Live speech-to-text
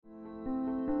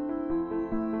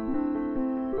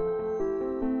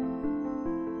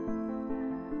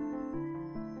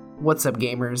What's up,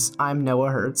 gamers? I'm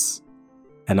Noah Hertz.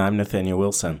 And I'm Nathaniel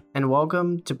Wilson. And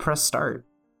welcome to Press Start,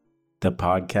 the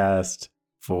podcast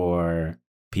for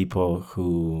people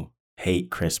who hate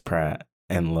Chris Pratt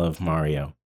and love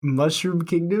Mario. Mushroom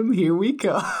Kingdom, here we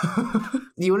go.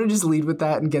 You want to just lead with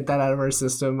that and get that out of our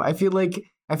system? I feel like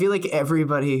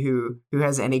everybody who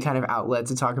has any kind of outlet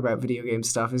to talk about video game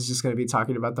stuff is just going to be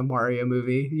talking about the Mario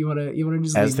movie. You want to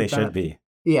just lead as they with should that? Be.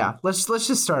 Yeah, let's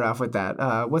just start off with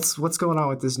that. What's going on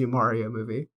with this new Mario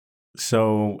movie?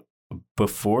 So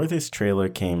before this trailer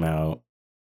came out,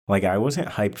 like, I wasn't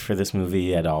hyped for this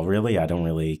movie at all, really. I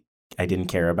didn't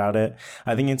care about it.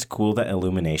 I think it's cool that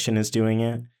Illumination is doing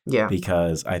it. Yeah.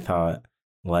 Because I thought,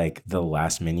 like, the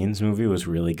last Minions movie was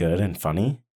really good and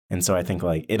funny. And so I think,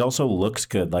 like, it also looks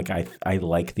good. Like, I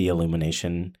like the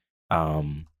Illumination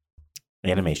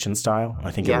animation style.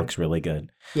 I think it looks really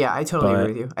good. Yeah, I totally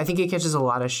agree with you. I think it catches a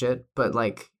lot of shit, but,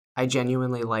 like, I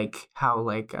genuinely like how,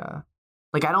 like, I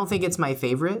don't think it's my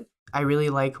favorite. I really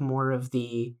like more of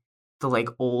the like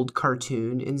old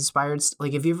cartoon inspired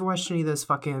like, have you ever watched any of those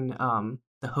fucking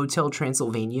the Hotel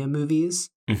Transylvania movies?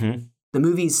 Mm-hmm. The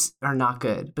movies are not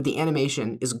good, but the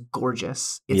animation is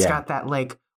gorgeous. It's got that,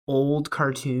 like, old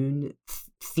cartoon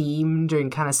themed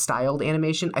and kind of styled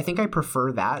animation. I think I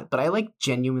prefer that, but I, like,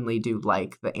 genuinely do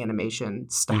like the animation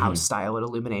house style at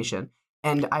Illumination.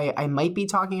 And I might be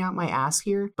talking out my ass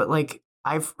here, but, like,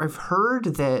 I've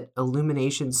heard that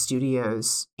Illumination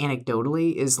Studios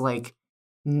anecdotally is, like,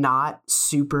 not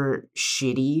super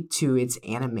shitty to its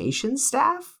animation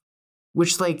staff,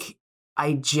 which, like,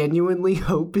 I genuinely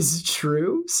hope is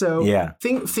true. So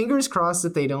fingers crossed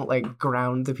that they don't, like,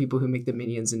 ground the people who make the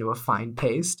Minions into a fine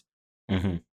paste.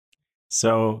 Mm-hmm.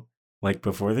 So, like,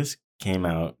 before this came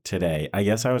out today, I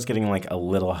guess I was getting, like, a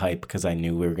little hype because I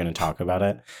knew we were going to talk about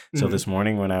it. So this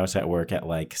morning when I was at work at,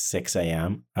 like, 6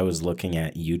 a.m., I was looking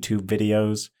at YouTube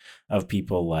videos of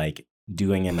people, like,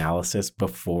 doing analysis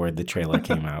before the trailer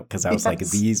came out because I was like,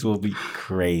 these will be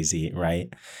crazy,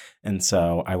 right? And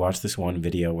so I watched this one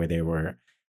video where they were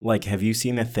like, have you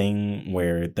seen a thing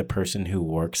where the person who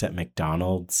works at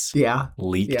McDonald's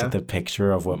leaked the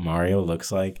picture of what Mario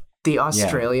looks like? The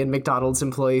Australian McDonald's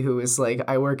employee who was like,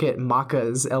 I work at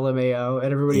Macca's, LMAO,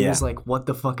 and everybody was like, what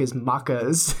the fuck is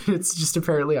Macca's? It's just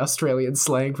apparently Australian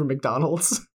slang for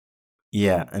McDonald's.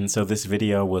 Yeah, and so this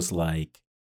video was, like,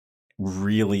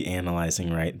 really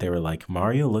analyzing, right? They were like,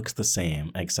 Mario looks the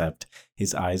same, except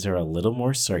his eyes are a little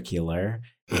more circular,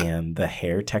 and the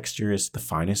hair texture is the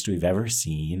finest we've ever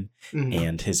seen,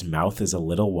 and his mouth is a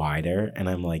little wider. And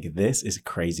I'm like, this is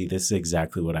crazy. This is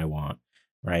exactly what I want,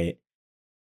 right?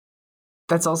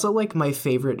 That's also, like, my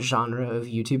favorite genre of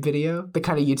YouTube video. The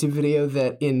kind of YouTube video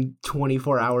that in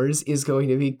 24 hours is going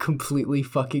to be completely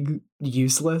fucking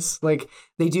useless. Like,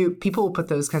 people will put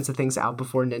those kinds of things out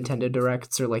before Nintendo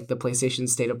Directs or, like, the PlayStation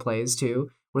State of Plays too,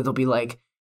 where they'll be like,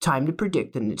 time to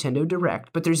predict the Nintendo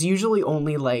Direct. But there's usually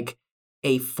only, like,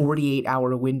 a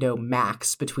 48-hour window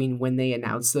max between when they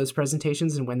announce those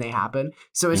presentations and when they happen.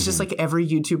 So it's just like every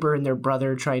YouTuber and their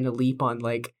brother trying to leap on,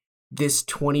 like, this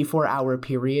 24-hour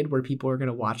period where people are going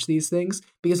to watch these things,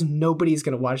 because nobody's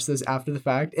going to watch this after the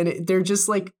fact. And they're just,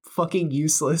 like, fucking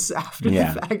useless after the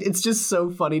fact. It's just so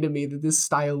funny to me that this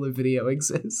style of video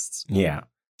exists. Yeah.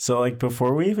 So, like,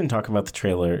 before we even talk about the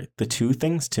trailer, the two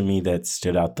things to me that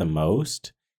stood out the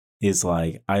most is,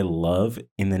 like, I love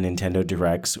in the Nintendo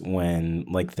Directs when,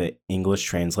 like, the English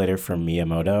translator for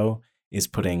Miyamoto is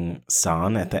putting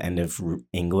san at the end of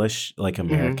English, like,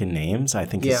 American names. I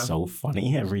think is so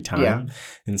funny every time. Yeah.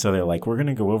 And so they're like, we're going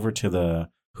to go over to the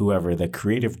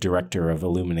creative director of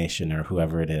Illumination or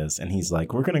whoever it is. And he's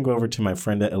like, we're going to go over to my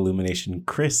friend at Illumination,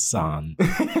 Chris san.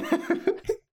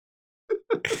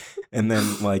 And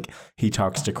then, like, he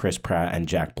talks to Chris Pratt and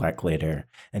Jack Black later.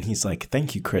 And he's like,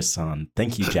 thank you, Chris san.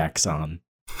 Thank you, Jack san.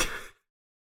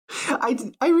 I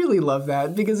really love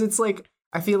that because it's like,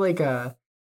 I feel like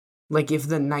if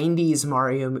the 90s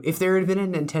Mario, if there had been a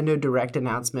Nintendo Direct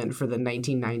announcement for the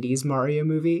 1990s Mario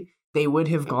movie, they would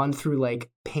have gone through, like,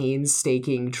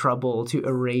 painstaking trouble to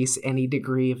erase any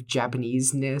degree of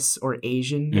Japanese-ness or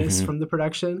Asian-ness from the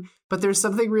production. But there's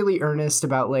something really earnest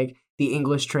about, like, the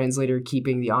English translator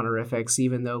keeping the honorifics,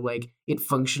 even though, like, it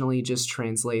functionally just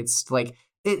translates, like,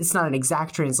 it's not an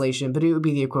exact translation, but it would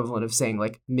be the equivalent of saying,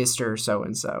 like, Mr.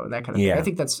 So-and-so and that kind of thing.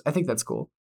 I think that's cool.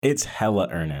 It's hella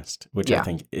earnest, which I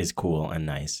think is cool and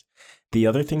nice. The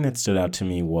other thing that stood out to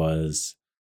me was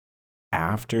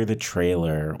after the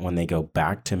trailer, when they go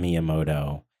back to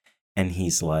Miyamoto and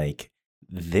he's like,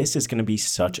 this is going to be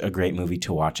such a great movie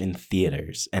to watch in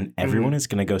theaters, and everyone is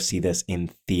going to go see this in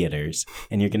theaters,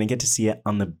 and you're going to get to see it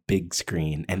on the big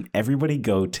screen, and everybody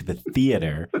go to the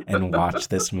theater and watch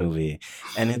this movie.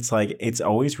 And it's like, it's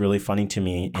always really funny to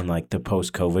me in like the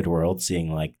post-COVID world,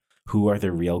 seeing like who are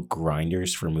the real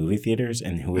grinders for movie theaters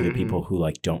and who are the people who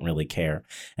like don't really care.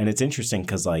 And it's interesting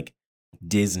because like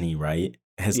Disney, right,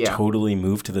 has totally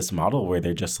moved to this model where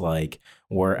they're just like,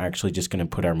 we're actually just going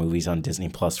to put our movies on Disney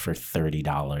Plus for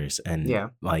 $30.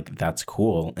 And like, that's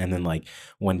cool. And then like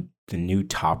when the new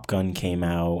Top Gun came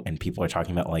out and people are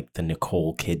talking about like the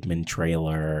Nicole Kidman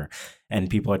trailer, and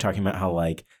people are talking about how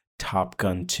like Top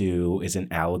Gun 2 is an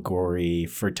allegory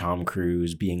for Tom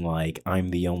Cruise being like, I'm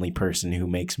the only person who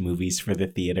makes movies for the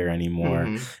theater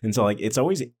anymore. And so like, it's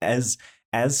always,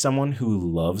 as someone who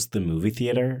loves the movie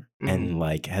theater and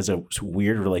like has a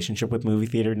weird relationship with movie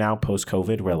theater now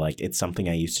post-COVID, where like it's something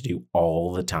I used to do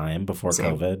all the time before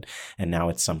COVID, and now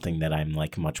it's something that I'm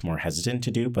like much more hesitant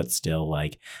to do, but still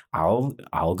like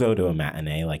I'll go to a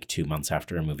matinee like 2 months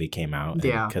after a movie came out,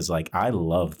 because like I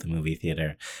love the movie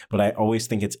theater. But I always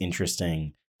think it's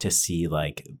interesting to see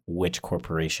like which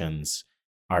corporations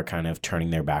are kind of turning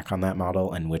their back on that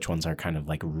model and which ones are kind of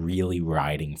like really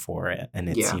riding for it. And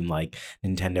it seemed like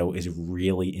Nintendo is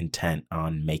really intent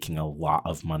on making a lot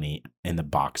of money in the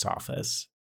box office.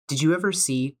 Did you ever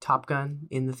see Top Gun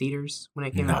in the theaters when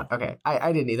it came out? Okay,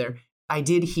 I didn't either. I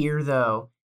did hear, though,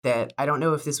 that I don't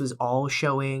know if this was all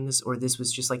showings or this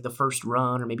was just like the first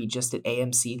run or maybe just at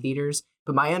AMC theaters,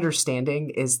 but my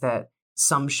understanding is that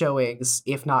some showings,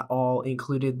 if not all,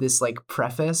 included this like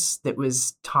preface that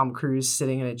was Tom Cruise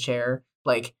sitting in a chair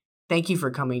like, thank you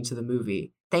for coming to the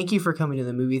movie. Thank you for coming to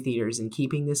the movie theaters and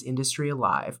keeping this industry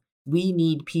alive. We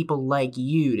need people like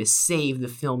you to save the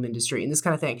film industry and this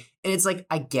kind of thing. And it's like,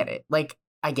 I get it. Like,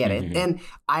 I get it. And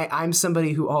I'm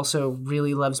somebody who also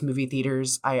really loves movie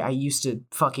theaters. I used to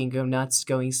fucking go nuts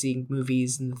going seeing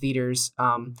movies in the theaters.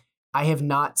 I have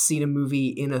not seen a movie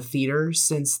in a theater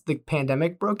since the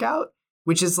pandemic broke out.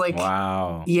 Which is like,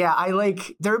 wow. Yeah, I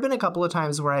like, there have been a couple of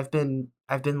times where I've been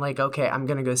like, okay, I'm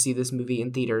going to go see this movie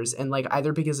in theaters. And like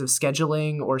either because of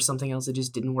scheduling or something else that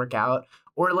just didn't work out,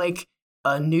 or like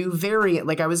a new variant.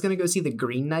 Like I was going to go see The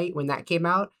Green Knight when that came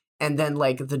out. And then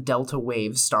like the Delta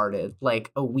wave started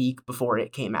like a week before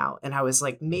it came out. And I was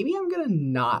like, maybe I'm going to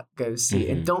not go see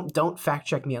it. And don't fact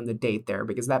check me on the date there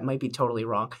because that might be totally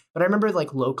wrong. But I remember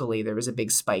like locally there was a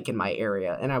big spike in my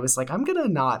area. And I was like, I'm going to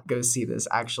not go see this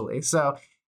actually. So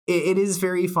it is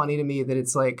very funny to me that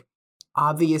it's like,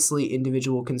 obviously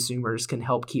individual consumers can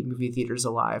help keep movie theaters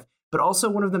alive. But also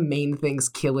one of the main things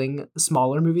killing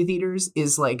smaller movie theaters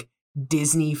is like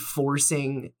Disney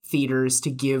forcing theaters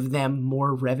to give them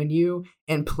more revenue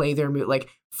and play their like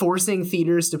forcing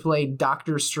theaters to play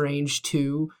Doctor Strange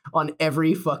 2 on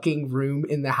every fucking room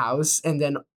in the house and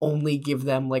then only give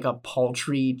them like a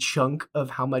paltry chunk of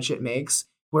how much it makes,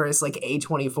 whereas like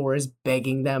A24 is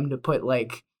begging them to put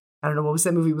like, I don't know, what was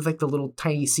that movie with like the little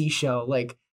tiny seashell,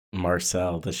 like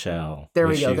Marcel the Shell. There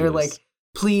we go. They're like,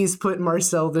 please put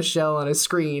Marcel the Shell on a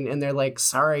screen. And they're like,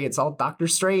 sorry, it's all Doctor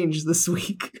Strange this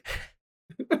week.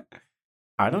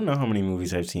 I don't know how many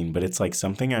movies I've seen, but it's like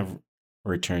something I've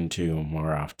returned to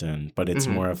more often. But it's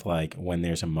more of like when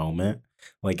there's a moment.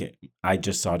 Like I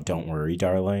just saw Don't Worry,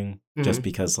 Darling, just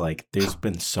because like there's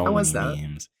been so many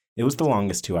memes. It was the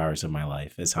longest 2 hours of my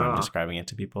life is how I'm describing it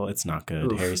to people. It's not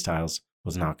good. Oof. Harry Styles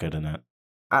was not good in it.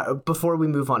 Before we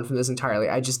move on from this entirely,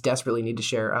 I just desperately need to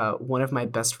share one of my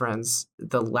best friends.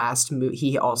 The last movie,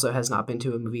 he also has not been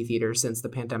to a movie theater since the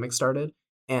pandemic started.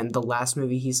 And the last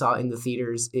movie he saw in the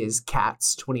theaters is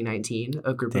Cats 2019.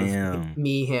 A group of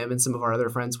me, him, and some of our other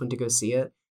friends went to go see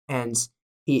it. And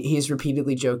he's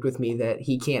repeatedly joked with me that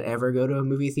he can't ever go to a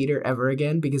movie theater ever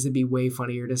again because it'd be way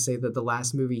funnier to say that the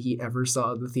last movie he ever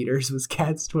saw in the theaters was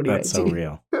Cats 2019. That's so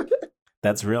real.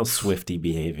 That's real Swiftie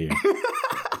behavior.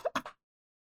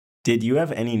 Did you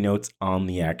have any notes on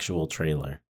the actual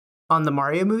trailer? On the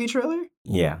Mario movie trailer?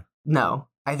 Yeah. No,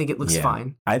 I think it looks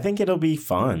fine. I think it'll be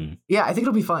fun. Yeah, I think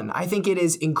it'll be fun. I think it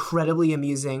is incredibly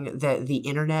amusing that the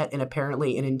internet and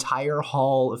apparently an entire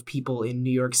hall of people in New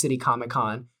York City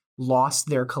Comic-Con lost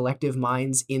their collective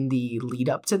minds in the lead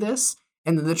up to this.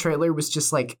 And then the trailer was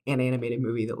just like an animated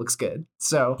movie that looks good.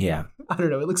 So yeah, I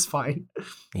don't know. It looks fine.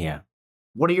 Yeah.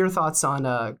 What are your thoughts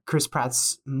on Chris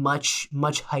Pratt's much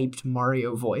hyped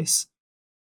Mario voice?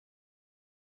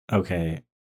 Okay.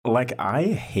 Like, I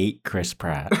hate Chris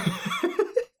Pratt.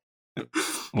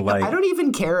 Like, I don't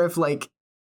even care if like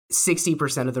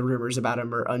 60% of the rumors about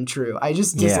him are untrue. I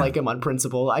just dislike him on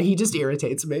principle. He just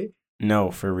irritates me.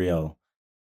 No, for real.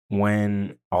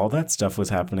 When all that stuff was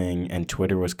happening and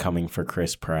Twitter was coming for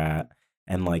Chris Pratt,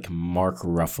 And like Mark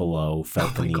Ruffalo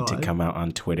felt the need to come out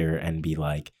on Twitter and be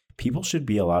like, people should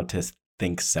be allowed to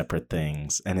think separate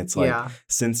things. And it's like,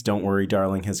 since Don't Worry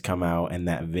Darling has come out and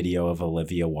that video of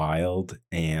Olivia Wilde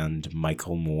and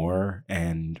Michael Moore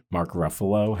and Mark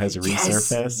Ruffalo has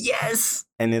resurfaced. Yes.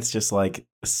 And it's just like,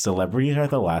 celebrities are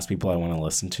the last people I want to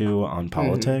listen to on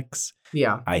politics.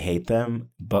 Yeah. I hate them,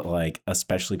 but like,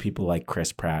 especially people like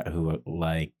Chris Pratt who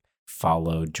like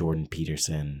followed Jordan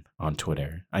Peterson on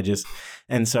Twitter.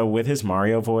 And so with his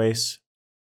Mario voice,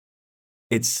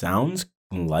 it sounds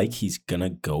like he's gonna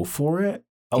go for it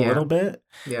a little bit,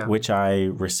 which I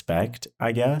respect,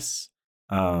 I guess.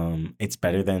 It's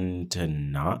better than to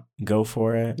not go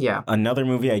for it. Yeah. Another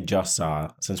movie I just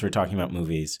saw, since we're talking about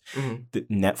movies,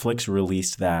 Netflix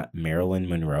released that Marilyn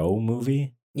Monroe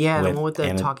movie. Yeah, the one with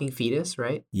the talking fetus,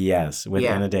 right? Yes, with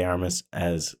Ana de Armas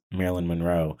as Marilyn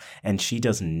Monroe. And she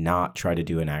does not try to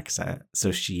do an accent.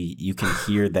 So you can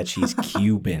hear that she's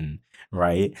Cuban,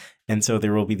 right? And so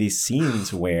there will be these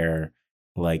scenes where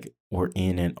like we're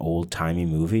in an old timey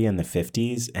movie in the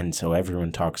 50s. And so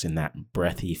everyone talks in that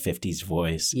breathy 50s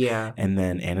voice. Yeah. And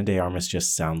then Ana de Armas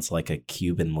just sounds like a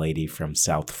Cuban lady from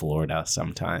South Florida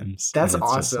sometimes. That's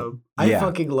awesome. I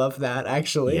fucking love that,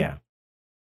 actually. Yeah.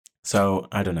 So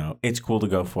I don't know. It's cool to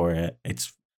go for it.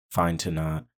 It's fine to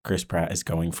not. Chris Pratt is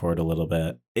going for it a little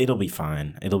bit. It'll be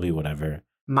fine. It'll be whatever.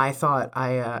 My thought,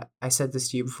 I said this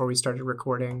to you before we started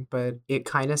recording, but it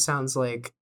kind of sounds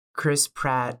like Chris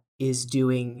Pratt is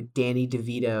doing Danny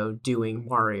DeVito doing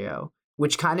Mario,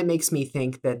 which kind of makes me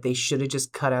think that they should have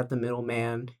just cut out the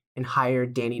middleman and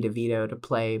hired Danny DeVito to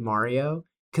play Mario,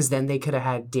 because then they could have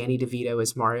had Danny DeVito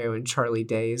as Mario and Charlie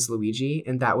Day as Luigi,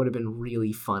 and that would have been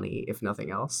really funny, if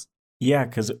nothing else. Yeah,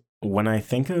 because when I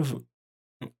think of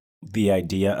the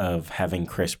idea of having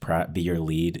Chris Pratt be your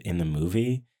lead in the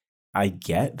movie, I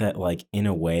get that, like, in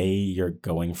a way, you're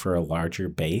going for a larger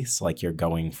base, like you're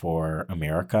going for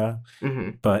America.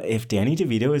 Mm-hmm. But if Danny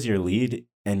DeVito is your lead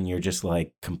and you're just,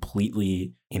 like,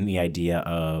 completely in the idea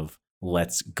of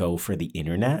let's go for the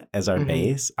internet as our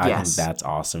base, I think that's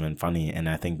awesome and funny, and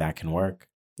I think that can work.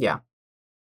 Yeah.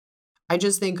 I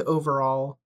just think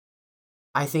overall,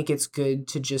 I think it's good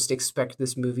to just expect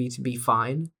this movie to be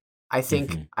fine. I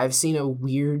think I've seen a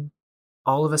weird,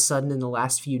 all of a sudden in the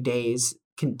last few days,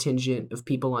 contingent of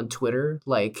people on Twitter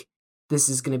like, this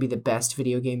is going to be the best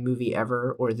video game movie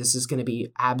ever, or this is going to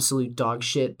be absolute dog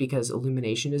shit because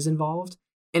Illumination is involved.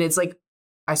 And it's like,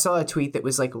 I saw a tweet that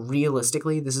was like,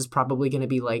 realistically, this is probably going to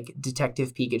be like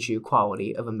Detective Pikachu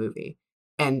quality of a movie.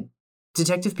 And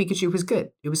Detective Pikachu was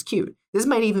good. It was cute. This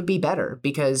might even be better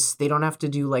because they don't have to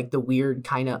do like the weird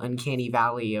kind of uncanny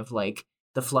valley of like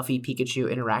the fluffy Pikachu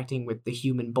interacting with the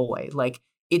human boy. Like,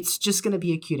 it's just going to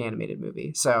be a cute animated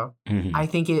movie. So I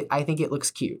think it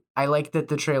looks cute. I like that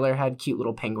the trailer had cute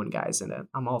little penguin guys in it.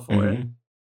 I'm all for it.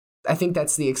 I think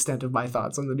that's the extent of my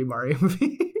thoughts on the new Mario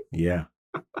movie. Yeah.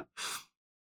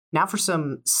 Now for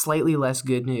some slightly less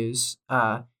good news.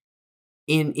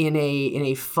 In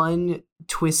a fun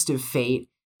twist of fate,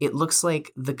 it looks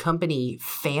like the company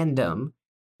Fandom,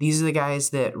 these are the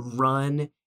guys that run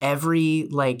every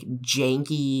like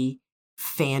janky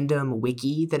fandom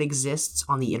wiki that exists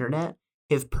on the internet,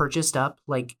 have purchased up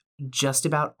like just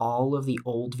about all of the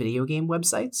old video game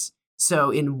websites. So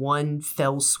in one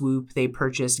fell swoop, they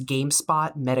purchased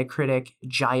GameSpot, Metacritic,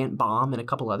 Giant Bomb, and a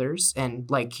couple others. And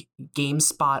like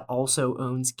GameSpot also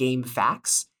owns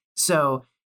GameFAQs. So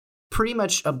pretty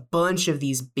much a bunch of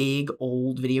these big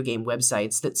old video game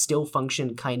websites that still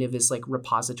function kind of as like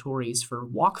repositories for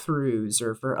walkthroughs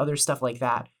or for other stuff like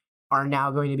that are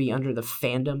now going to be under the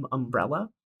Fandom umbrella.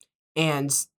 And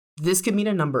this could mean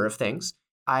a number of things.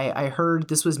 I heard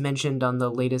this was mentioned on the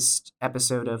latest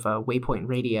episode of Waypoint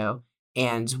Radio,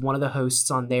 and one of the hosts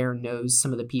on there knows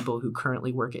some of the people who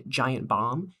currently work at Giant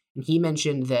Bomb, and he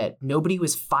mentioned that nobody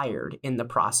was fired in the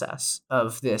process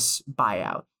of this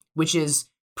buyout, which is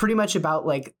pretty much about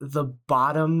like the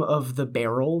bottom of the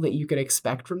barrel that you could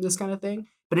expect from this kind of thing.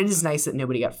 But it is nice that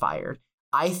nobody got fired.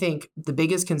 I think the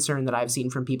biggest concern that I've seen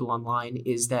from people online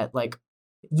is that like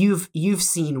you've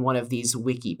seen one of these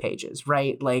wiki pages,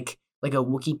 right? Like a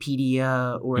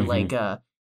Wikipedia or like a,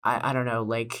 I don't know,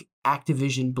 like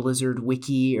Activision Blizzard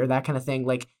wiki or that kind of thing.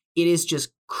 Like it is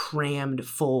just crammed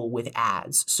full with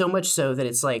ads. So much so that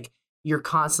it's like you're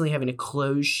constantly having to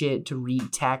close shit to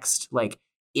read text. Like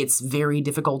it's very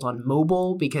difficult on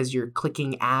mobile because you're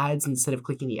clicking ads instead of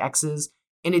clicking the X's.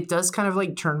 And it does kind of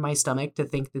like turn my stomach to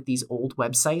think that these old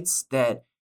websites, that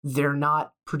they're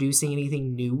not producing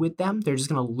anything new with them. They're just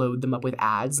going to load them up with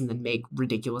ads and then make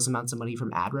ridiculous amounts of money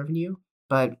from ad revenue.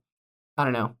 But I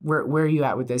don't know. Where are you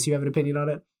at with this? You have an opinion on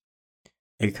it?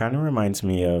 It kind of reminds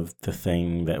me of the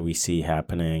thing that we see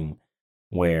happening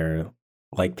where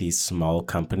like these small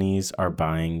companies are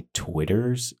buying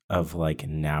Twitters of like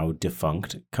now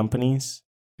defunct companies.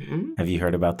 Mhm. Have you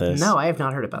heard about this? No, I have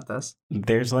not heard about this.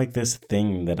 There's like this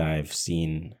thing that I've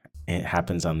seen, it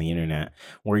happens on the internet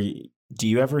where do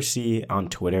you ever see on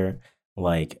Twitter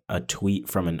like a tweet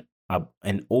from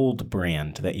an old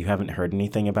brand that you haven't heard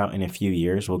anything about in a few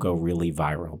years will go really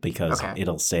viral because Okay.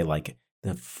 it'll say like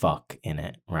the fuck in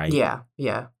it, right?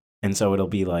 Yeah. And so it'll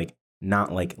be like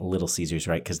not like Little Caesars,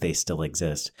 right? Because they still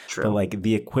exist. True. But like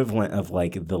the equivalent of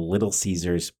like the Little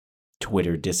Caesars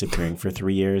Twitter disappearing for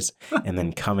 3 years and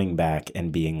then coming back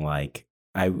and being like,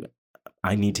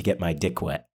 I need to get my dick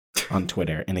wet on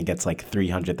Twitter, and it gets like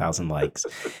 300,000 likes.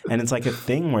 And it's like a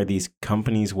thing where these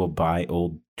companies will buy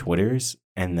old Twitters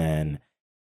and then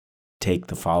take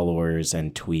the followers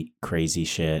and tweet crazy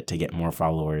shit to get more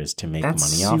followers to make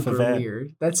money off of it.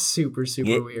 Weird. That's super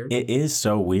weird. It is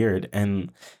so weird.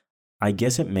 And I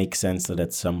guess it makes sense that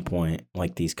at some point,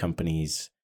 like these companies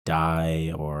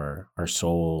die or are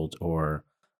sold or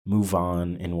move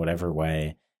on in whatever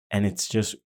way. And it's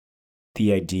just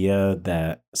the idea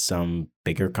that some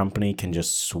bigger company can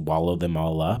just swallow them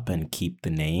all up and keep the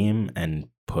name and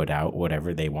put out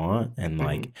whatever they want and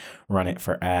like run it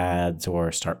for ads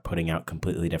or start putting out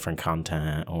completely different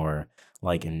content or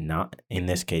like not in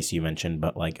this case you mentioned,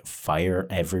 but like fire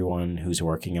everyone who's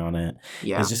working on it.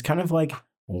 Yeah. It's just kind of like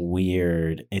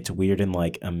weird. It's weird in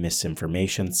like a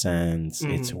misinformation sense.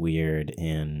 It's weird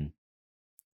in,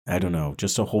 I don't know,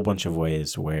 just a whole bunch of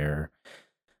ways where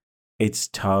it's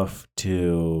tough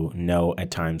to know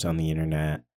at times on the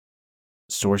internet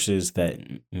sources that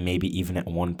maybe even at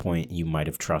one point you might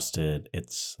have trusted.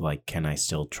 It's like, can I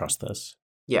still trust this?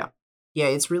 Yeah,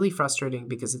 it's really frustrating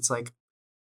because it's like,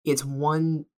 it's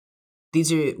one,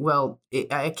 these are, well,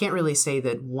 I can't really say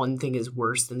that one thing is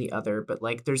worse than the other, but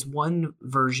like there's one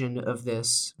version of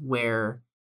this where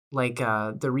like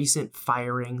the recent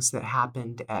firings that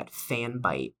happened at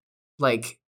Fanbyte,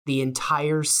 like the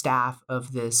entire staff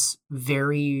of this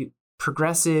very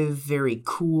progressive, very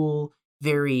cool,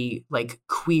 very like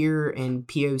queer and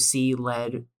POC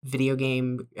led video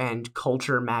game and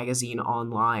culture magazine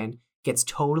online gets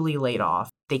totally laid off.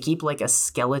 They keep like a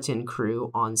skeleton crew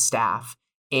on staff,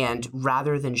 and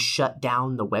rather than shut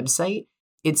down the website,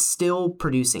 it's still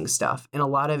producing stuff. And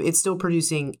it's still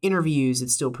producing interviews,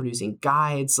 it's still producing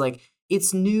guides, like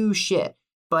it's new shit.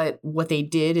 But what they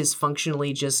did is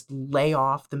functionally just lay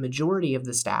off the majority of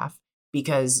the staff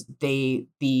because the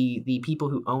people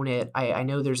who own it, I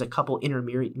know there's a couple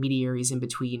intermediaries in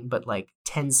between, but like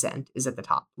Tencent is at the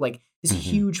top. Like this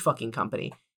huge fucking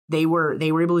company. They were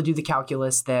able to do the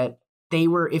calculus that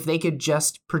if they could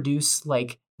just produce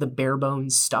like the bare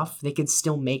bones stuff, they could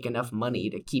still make enough money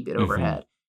to keep it overhead.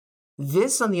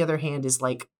 This, on the other hand, is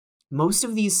like, most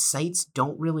of these sites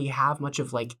don't really have much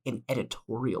of like an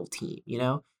editorial team, you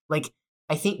know? Like,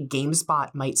 I think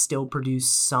GameSpot might still produce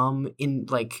some in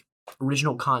like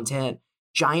original content.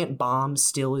 Giant Bomb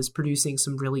still is producing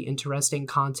some really interesting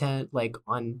content like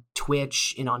on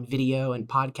Twitch and on video and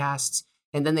podcasts.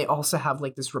 And then they also have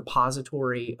like this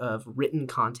repository of written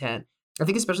content, I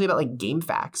think especially about like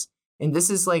GameFAQs. And this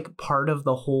is like part of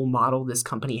the whole model this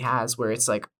company has where it's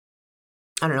like,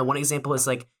 I don't know, one example is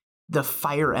like the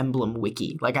Fire Emblem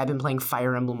wiki. Like I've been playing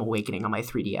Fire Emblem Awakening on my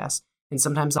 3DS. And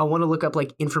sometimes I'll want to look up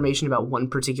like information about one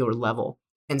particular level.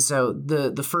 And so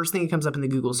the first thing that comes up in the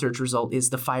Google search result is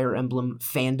the Fire Emblem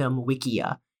fandom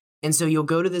wikia. And so you'll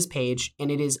go to this page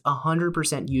and it is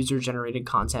 100% user generated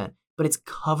content, but it's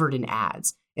covered in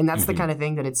ads. And that's the kind of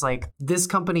thing that it's like, this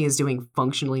company is doing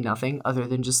functionally nothing other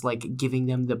than just like giving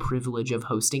them the privilege of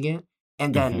hosting it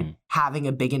and then having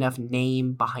a big enough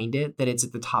name behind it that it's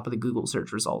at the top of the Google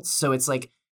search results. So it's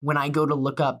like when I go to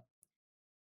look up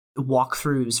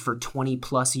walkthroughs for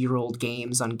 20-plus-year-old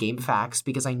games on GameFAQs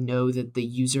because I know that the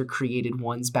user created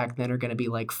ones back then are going to be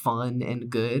like fun and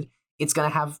good, it's going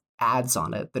to have ads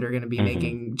on it that are going to be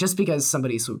making just because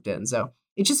somebody swooped in. So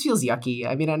it just feels yucky.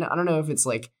 I mean, I don't know if it's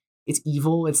like it's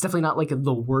evil. It's definitely not like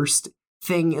the worst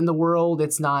thing in the world.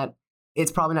 It's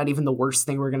probably not even the worst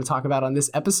thing we're going to talk about on this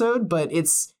episode, but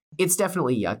it's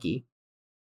definitely yucky.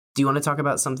 Do you want to talk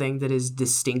about something that is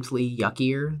distinctly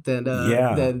yuckier than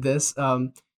this?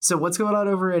 So what's going on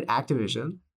over at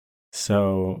Activision?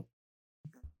 So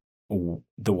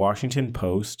the Washington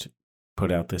Post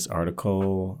put out this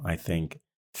article, I think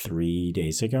 3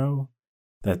 days ago,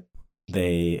 that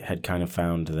they had kind of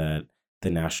found that the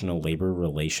National Labor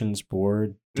Relations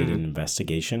Board did an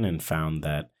investigation and found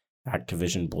that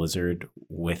Activision Blizzard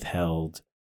withheld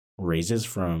raises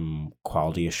from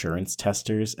quality assurance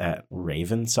testers at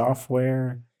Raven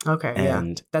Software. Okay,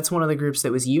 And yeah. That's one of the groups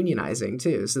that was unionizing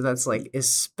too. So that's like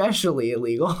especially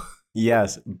illegal.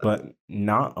 yes, but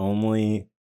not only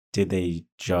did they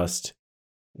just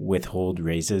withhold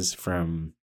raises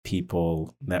from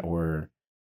people that were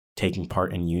taking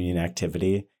part in union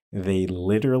activity, they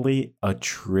literally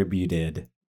attributed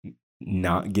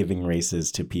not giving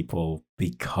raises to people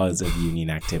because of union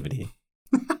activity.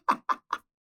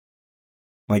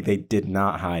 Like, they did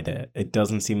not hide it. It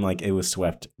doesn't seem like it was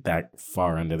swept that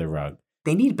far under the rug.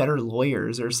 They need better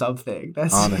lawyers or something.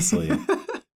 That's honestly.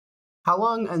 How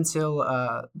long until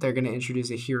they're going to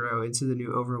introduce a hero into the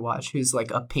new Overwatch who's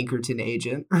like a Pinkerton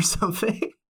agent or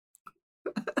something?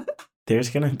 It's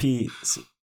going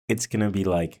to be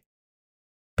like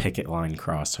picket line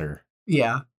crosser.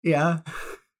 Yeah.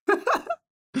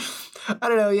 I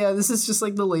don't know. Yeah, this is just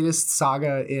like the latest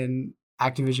saga in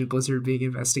Activision Blizzard being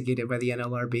investigated by the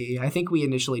NLRB. I think we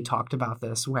initially talked about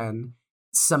this when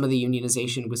some of the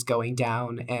unionization was going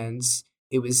down, and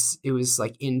it was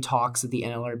like in talks that the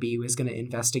NLRB was going to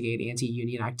investigate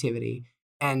anti-union activity.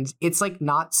 And it's like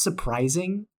not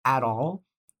surprising at all,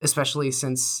 especially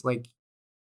since like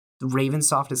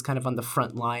Ravensoft is kind of on the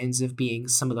front lines of being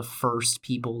some of the first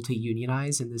people to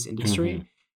unionize in this industry. Mm-hmm.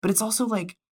 But it's also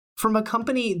like from a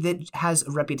company that has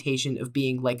a reputation of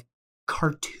being like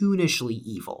cartoonishly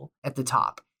evil at the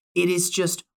top, it is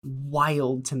just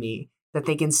wild to me that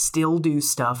they can still do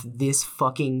stuff this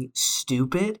fucking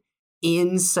stupid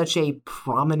in such a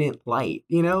prominent light.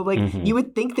 You know, like you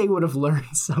would think they would have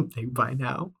learned something by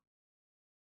now.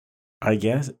 I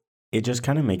guess it just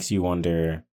kind of makes you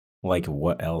wonder like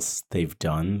what else they've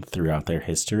done throughout their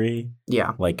history.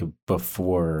 Yeah. Like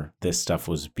before this stuff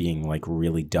was being like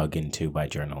really dug into by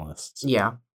journalists.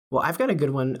 Yeah. Well, I've got a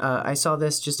good one. I saw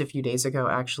this just a few days ago,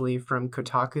 actually, from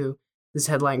Kotaku. This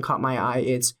headline caught my eye.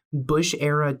 It's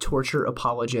Bush-era torture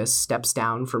apologist steps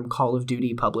down from Call of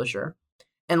Duty publisher.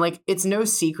 And like, it's no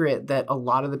secret that a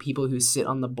lot of the people who sit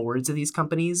on the boards of these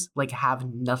companies like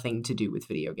have nothing to do with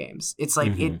video games. It's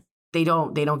like they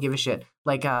don't give a shit.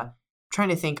 Like, trying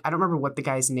to think, I don't remember what the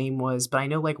guy's name was, but I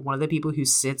know like one of the people who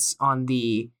sits on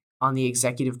the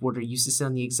executive board or used to sit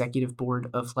on the executive board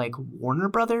of like Warner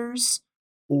Brothers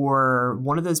or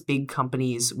one of those big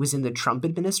companies was in the Trump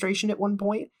administration at one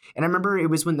point. And I remember it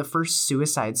was when the first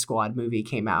Suicide Squad movie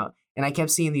came out. And I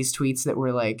kept seeing these tweets that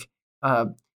were like,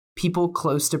 people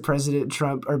close to President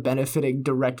Trump are benefiting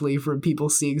directly from people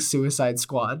seeing Suicide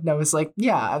Squad. And I was like,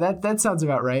 yeah, that sounds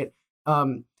about right.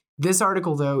 This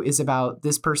article, though, is about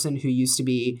this person who used to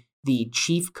be the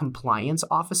chief compliance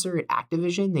officer at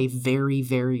Activision. They very,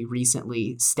 very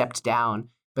recently stepped down,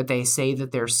 but they say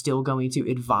that they're still going to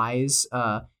advise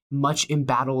much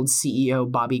embattled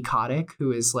CEO Bobby Kotick,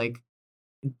 who is like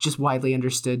just widely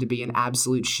understood to be an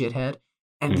absolute shithead.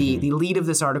 And the lead of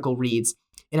this article reads,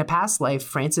 in a past life,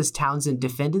 Frances Townsend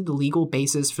defended the legal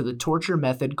basis for the torture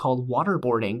method called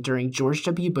waterboarding during George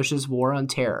W. Bush's War on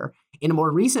Terror. In a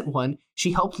more recent one,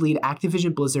 she helped lead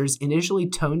Activision Blizzard's initially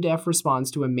tone-deaf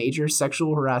response to a major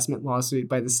sexual harassment lawsuit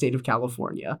by the state of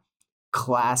California.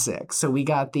 Classic. So we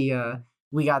got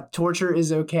torture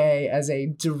is okay as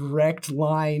a direct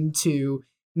line to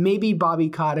maybe Bobby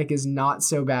Kotick is not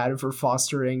so bad for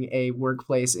fostering a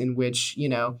workplace in which, you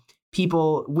know,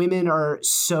 women are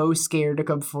so scared to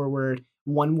come forward.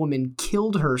 One woman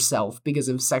killed herself because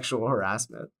of sexual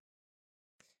harassment.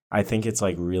 I think it's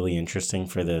like really interesting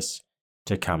for this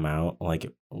to come out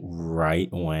like right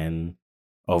when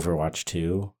Overwatch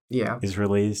 2 is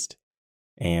released.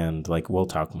 And like we'll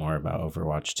talk more about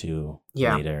Overwatch 2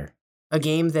 later. A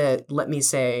game that, let me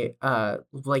say,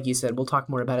 like you said, we'll talk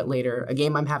more about it later. A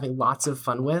game I'm having lots of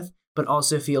fun with, but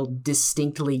also feel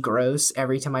distinctly gross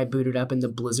every time I boot it up and the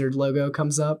Blizzard logo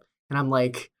comes up. And I'm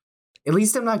like, at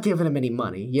least I'm not giving them any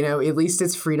money. You know, at least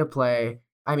it's free to play.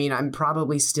 I mean, I'm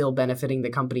probably still benefiting the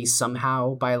company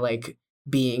somehow by like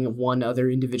being one other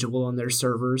individual on their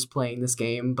servers playing this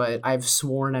game, but I've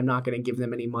sworn I'm not going to give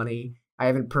them any money. I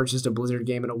haven't purchased a Blizzard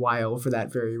game in a while for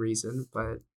that very reason.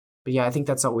 But yeah, I think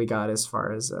that's all we got as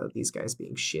far as these guys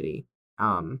being shitty.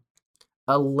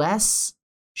 A less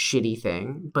shitty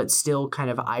thing, but still kind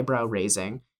of eyebrow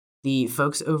raising. The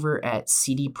folks over at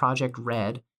CD Projekt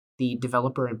Red, the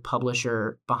developer and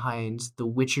publisher behind the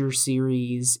Witcher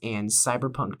series and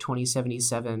Cyberpunk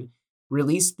 2077,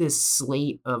 released this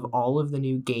slate of all of the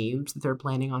new games that they're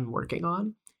planning on working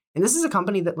on. And this is a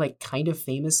company that like kind of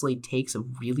famously takes a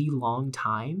really long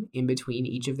time in between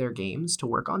each of their games to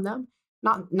work on them.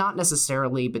 Not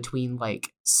necessarily between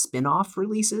like spin-off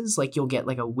releases, like you'll get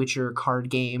like a Witcher card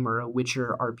game or a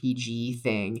Witcher RPG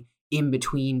thing in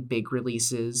between big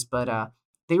releases, but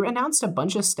they announced a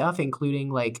bunch of stuff, including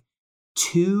like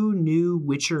 2 new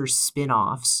Witcher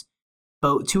spin-offs,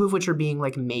 two of which are being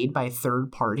like made by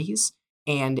third parties,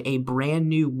 and a brand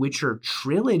new Witcher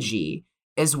trilogy,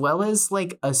 as well as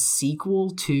like a sequel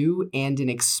to and an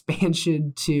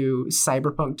expansion to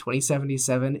Cyberpunk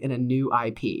 2077 and a new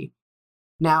IP.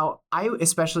 Now, I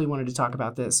especially wanted to talk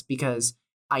about this because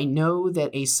I know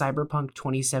that a Cyberpunk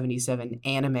 2077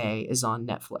 anime is on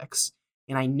Netflix,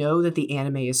 and I know that the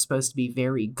anime is supposed to be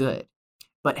very good.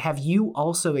 But have you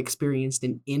also experienced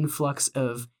an influx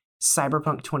of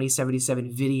Cyberpunk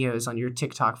 2077 videos on your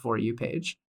TikTok For You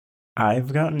page?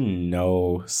 I've gotten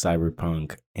no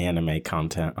Cyberpunk anime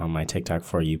content on my TikTok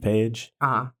For You page.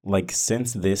 Like,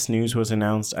 since this news was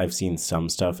announced, I've seen some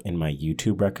stuff in my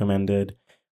YouTube recommended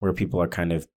where people are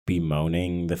kind of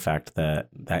bemoaning the fact that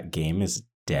that game is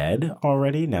dead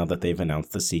already now that they've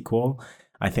announced the sequel.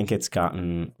 I think it's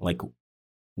gotten like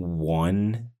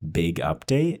one big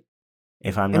update,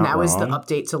 if I'm not wrong. And that was the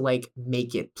update to like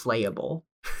make it playable.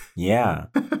 Yeah.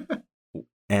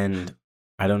 And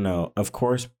I don't know. Of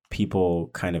course, people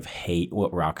kind of hate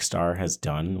what Rockstar has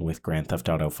done with Grand Theft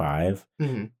Auto 5,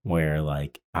 where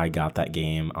like I got that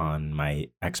game on my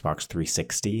Xbox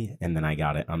 360 and then I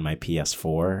got it on my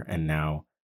PS4, and now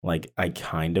like I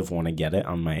kind of want to get it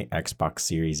on my Xbox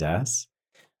Series S.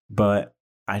 But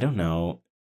I don't know.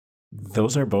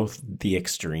 Those are both the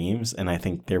extremes, and I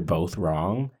think they're both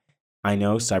wrong. I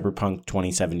know Cyberpunk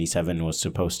 2077 was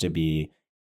supposed to be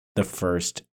the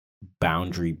first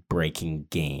boundary breaking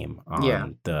game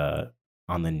on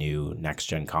the new next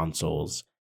gen consoles,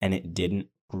 and it didn't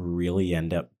really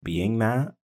end up being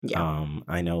that.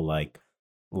 I know like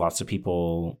lots of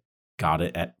people got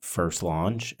it at first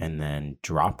launch and then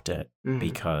dropped it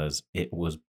because it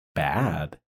was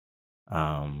bad.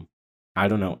 I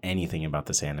don't know anything about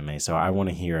this anime, so I want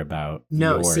to hear about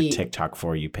your TikTok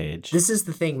For You page. This is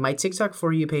the thing. My TikTok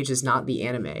For You page is not the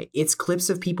anime. It's clips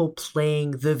of people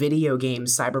playing the video game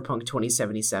Cyberpunk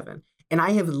 2077. And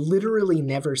I have literally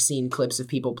never seen clips of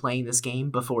people playing this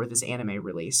game before this anime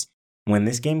release. When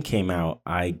this game came out,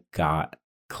 I got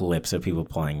clips of people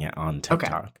playing it on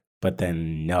TikTok. But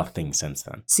then nothing since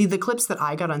then. See, the clips that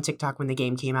I got on TikTok when the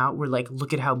game came out were like,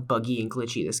 look at how buggy and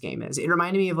glitchy this game is. It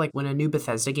reminded me of like when a new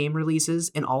Bethesda game releases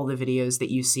and all the videos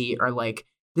that you see are like,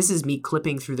 this is me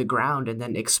clipping through the ground and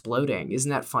then exploding.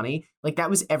 Isn't that funny? Like that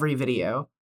was every video.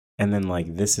 And then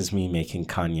like, this is me making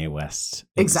Kanye West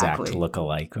exact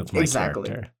look-alike with my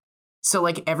character. So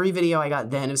like every video I got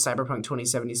then of Cyberpunk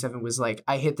 2077 was like,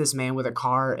 I hit this man with a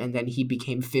car and then he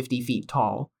became 50 feet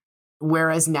tall.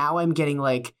 Whereas now I'm getting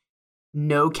like,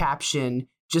 no caption,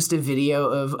 just a video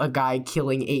of a guy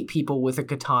killing 8 people with a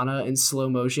katana in slow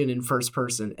motion in first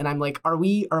person. And I'm like, are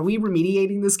we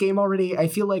remediating this game already? I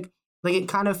feel like it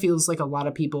kind of feels like a lot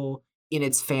of people in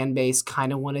its fan base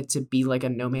kind of want it to be like a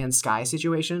No Man's Sky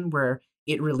situation where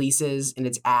it releases and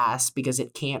it's ass because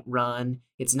it can't run.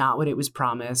 It's not what it was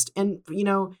promised. And, you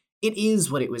know, it is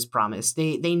what it was promised.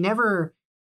 They never,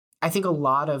 I think a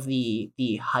lot of the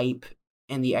hype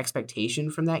and the expectation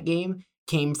from that game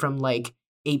came from like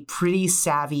a pretty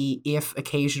savvy, if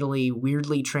occasionally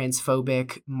weirdly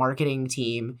transphobic marketing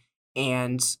team,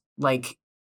 and like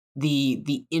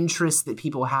the interest that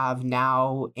people have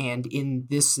now and in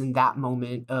this and that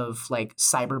moment of like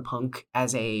cyberpunk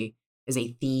as a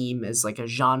theme, as like a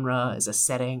genre, as a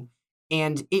setting,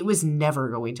 and it was never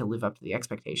going to live up to the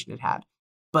expectation it had.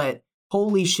 But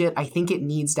holy shit, I think it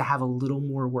needs to have a little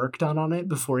more work done on it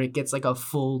before it gets like a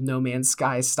full No Man's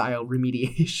Sky style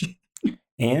remediation.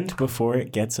 And before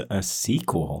it gets a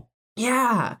sequel.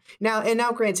 Yeah.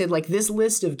 Now granted, like this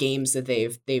list of games that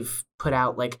they've put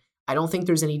out, like I don't think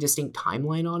there's any distinct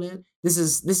timeline on it. This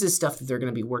is stuff that they're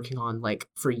going to be working on like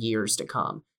for years to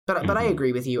come. But I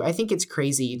agree with you. I think it's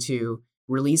crazy to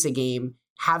release a game,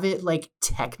 have it like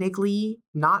technically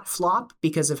not flop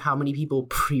because of how many people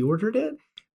pre-ordered it,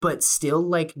 but still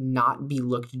like not be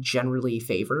looked generally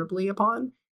favorably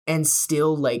upon. And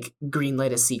still like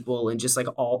greenlight a sequel and just like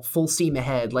all full steam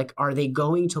ahead. Like, are they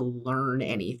going to learn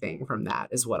anything from that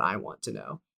is what I want to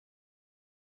know.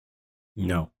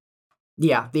 No.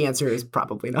 Yeah, the answer is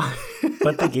probably not.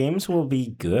 But the games will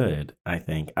be good, I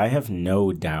think. I have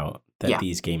no doubt that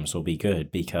these games will be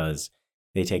good because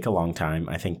they take a long time.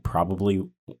 I think probably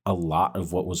a lot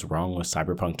of what was wrong with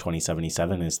Cyberpunk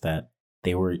 2077 is that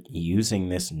they were using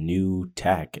this new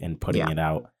tech and putting it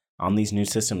out on these new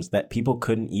systems that people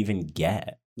couldn't even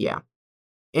get. Yeah.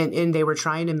 And they were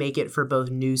trying to make it for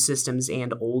both new systems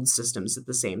and old systems at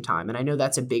the same time. And I know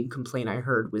that's a big complaint I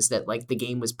heard was that like the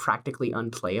game was practically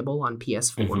unplayable on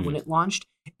PS4 when it launched.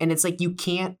 And it's like, you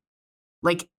can't,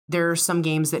 like there are some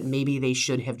games that maybe they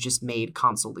should have just made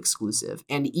console exclusive.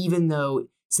 And even though,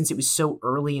 since it was so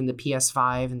early in the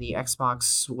PS5 and the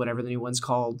Xbox, whatever the new one's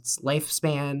called,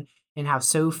 lifespan, and how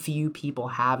so few people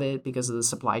have it because of the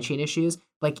supply chain issues,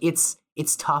 like it's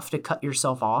tough to cut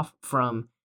yourself off from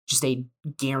just a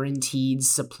guaranteed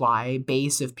supply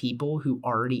base of people who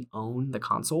already own the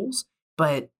consoles.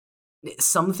 But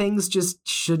some things just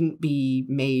shouldn't be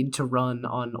made to run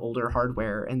on older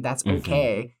hardware, and that's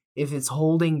okay if it's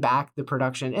holding back the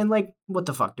production. And like, what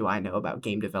the fuck do I know about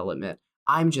game development?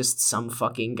 I'm just some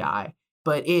fucking guy.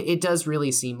 But it does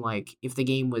really seem like if the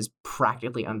game was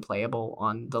practically unplayable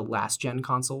on the last gen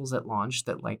consoles at launch,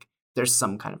 that like there's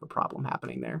some kind of a problem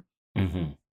happening there.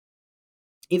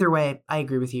 Either way, I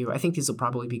agree with you. I think these will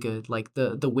probably be good. Like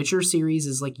the Witcher series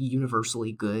is like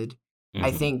universally good. I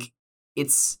think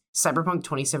it's Cyberpunk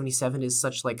 2077 is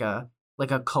such like a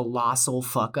colossal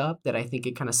fuck up that I think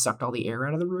it kind of sucked all the air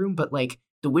out of the room. But like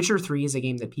The Witcher 3 is a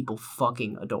game that people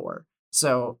fucking adore.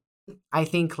 So I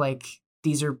think like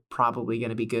these are probably going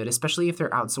to be good, especially if they're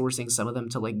outsourcing some of them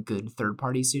to like good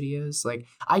third-party studios. Like,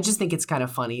 I just think it's kind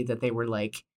of funny that they were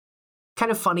like, kind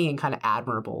of funny and kind of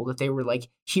admirable that they were like,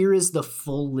 here is the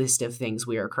full list of things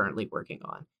we are currently working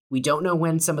on. We don't know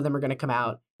when some of them are going to come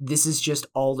out. This is just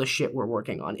all the shit we're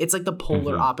working on. It's like the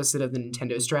polar opposite of the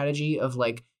Nintendo strategy of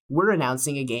like, we're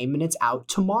announcing a game and it's out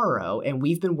tomorrow and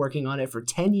we've been working on it for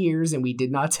 10 years and we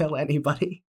did not tell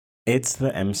anybody. It's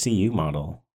the MCU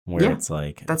model. Where it's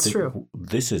like, that's true.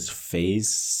 This is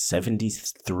phase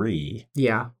 73.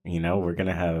 Yeah. You know, we're going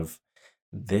to have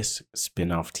this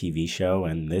spin-off TV show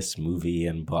and this movie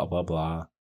and blah, blah, blah.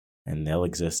 And they'll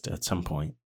exist at some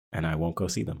point, and I won't go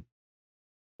see them.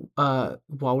 While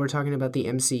we're talking about the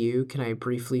MCU, can I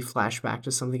briefly flash back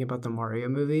to something about the Mario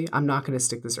movie? I'm not going to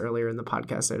stick this earlier in the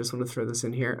podcast. I just want to throw this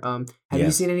in here. Have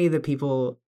you seen any of the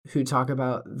people who talk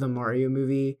about the Mario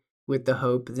movie with the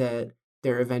hope that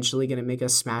they're eventually going to make a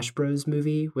Smash Bros.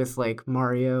 Movie with like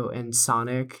Mario and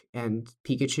Sonic and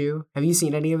Pikachu? Have you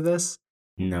seen any of this?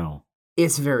 No.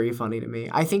 It's very funny to me.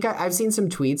 I think I've seen some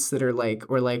tweets that are like,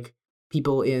 or like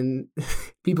people in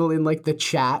like the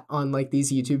chat on like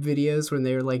these YouTube videos when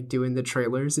they're like doing the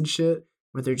trailers and shit,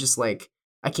 where they're just like,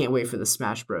 I can't wait for the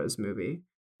Smash Bros. Movie.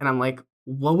 And I'm like,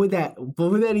 what would that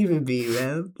even be,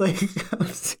 man? Like,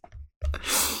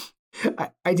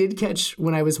 I did catch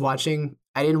when I was watching,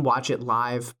 I didn't watch it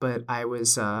live, but I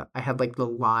had like the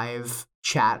live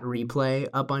chat replay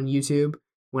up on YouTube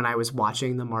when I was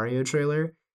watching the Mario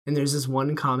trailer. And there's this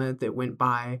one comment that went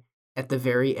by at the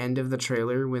very end of the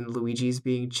trailer when Luigi's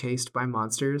being chased by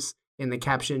monsters. And the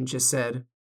caption just said,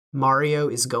 Mario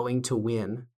is going to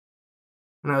win.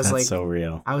 And I was That's so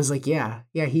real. I was like, yeah,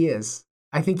 he is.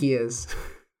 I think he is.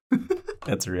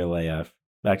 That's real AF.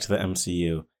 Back to the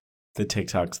MCU. The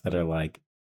TikToks that are like,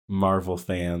 Marvel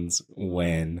fans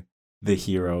when the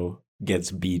hero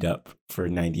gets beat up for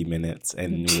 90 minutes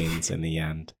and wins in the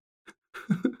end.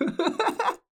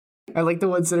 I like the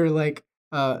ones that are like,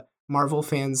 Marvel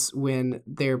fans when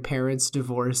their parents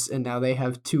divorce and now they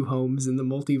have two homes in the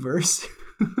multiverse.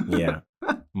 Yeah.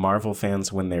 Marvel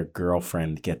fans when their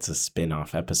girlfriend gets a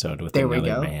spin-off episode with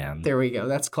another man. There we go.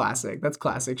 That's classic. That's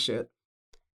classic shit.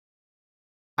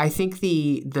 I think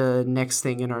the next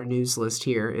thing in our news list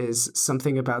here is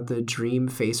something about the Dream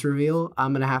face reveal.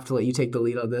 I'm going to have to let you take the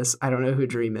lead on this. I don't know who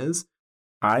Dream is.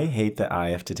 I hate that I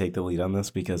have to take the lead on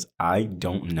this because I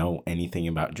don't know anything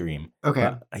about Dream.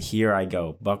 Okay. But here I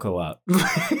go. Buckle up.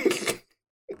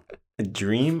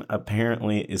 Dream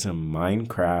apparently is a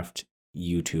Minecraft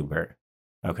YouTuber.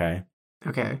 Okay?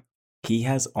 Okay. He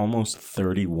has almost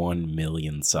 31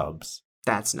 million subs.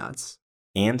 That's nuts.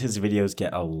 And his videos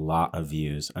get a lot of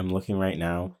views. I'm looking right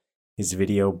now. His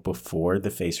video before the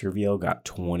face reveal got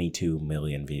 22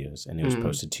 million views, and it was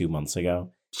posted 2 months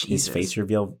ago. Jesus. His face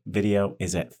reveal video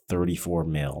is at 34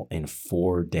 mil in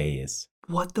 4 days.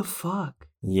 What the fuck?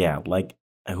 Yeah, like,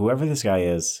 whoever this guy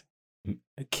is,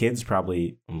 kids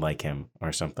probably like him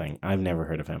or something. I've never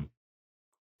heard of him.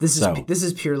 This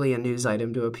is purely a news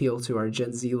item to appeal to our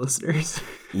Gen Z listeners.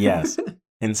 Yes.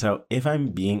 And so, if I'm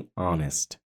being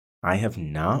honest, I have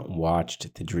not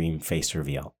watched the Dream face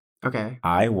reveal. Okay.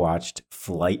 I watched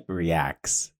Flight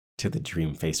Reacts to the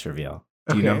Dream face reveal.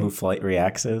 Do you know who Flight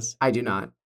Reacts is? I do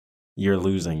not. You're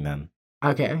losing then.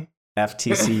 Okay.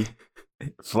 FTC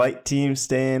flight team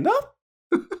stand up.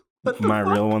 My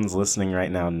real ones listening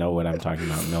right now know what I'm talking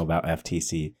about. Know about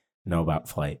FTC. Know about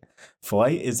Flight.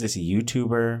 Flight is this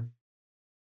YouTuber,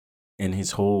 and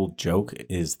his whole joke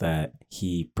is that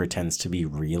he pretends to be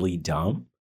really dumb.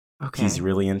 Okay. He's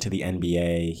really into the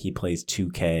NBA. He plays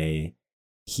 2K.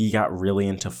 He got really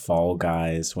into Fall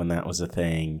Guys when that was a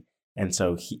thing. And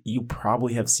so you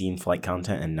probably have seen Flight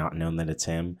content and not known that it's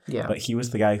him. Yeah. But he was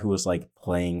the guy who was like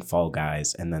playing Fall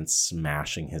Guys and then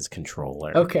smashing his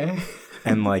controller. Okay.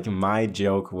 And like my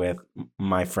joke with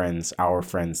my friends, our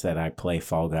friends that I play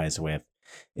Fall Guys with,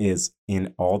 is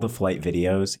in all the Flight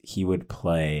videos, he would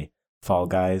play Fall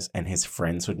Guys and his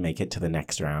friends would make it to the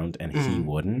next round and he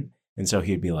wouldn't. And so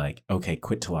he'd be like, okay,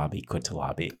 quit to lobby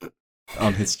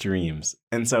on his streams.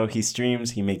 And so he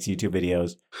streams, he makes YouTube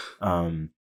videos.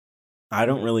 I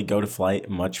don't really go to Flight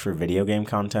much for video game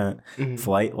content.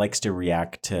 Flight likes to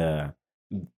react to,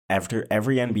 after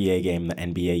every NBA game, the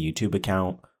NBA YouTube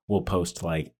account will post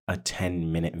like a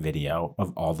 10-minute video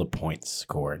of all the points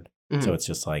scored. So it's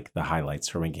just like the highlights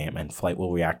from a game, and Flight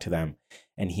will react to them,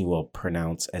 and he will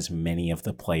pronounce as many of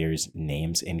the players'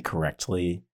 names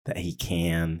incorrectly that he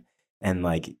can, and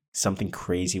like something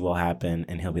crazy will happen,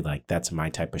 and he'll be like, that's my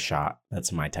type of shot.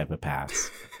 That's my type of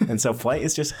pass. And so Flight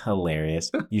is just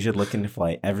hilarious. You should look into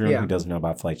Flight. Everyone who doesn't know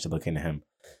about Flight should look into him.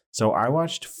 So I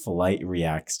watched Flight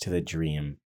reacts to the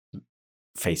Dream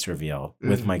face reveal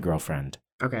with my girlfriend.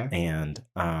 Okay. And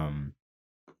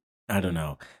I don't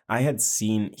know. I had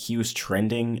seen he was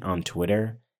trending on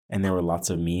Twitter, and there were lots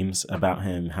of memes about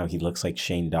him, how he looks like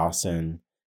Shane Dawson.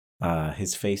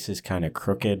 His face is kind of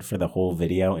crooked for the whole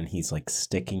video, and he's like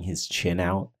sticking his chin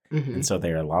out. And so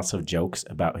there are lots of jokes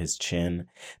about his chin.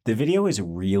 The video is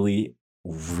really,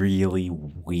 really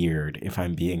weird, if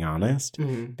I'm being honest,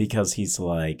 because he's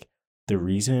like, the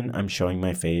reason I'm showing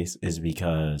my face is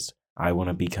because I want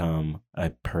to become a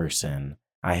person.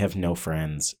 I have no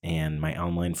friends, and my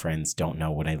online friends don't know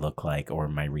what I look like or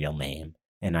my real name.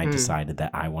 And I decided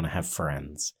that I want to have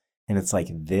friends. And it's like,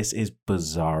 this is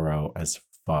bizarro as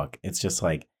fuck. It's just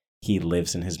like he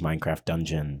lives in his Minecraft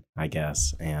dungeon, I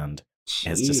guess, and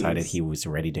has decided he was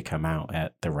ready to come out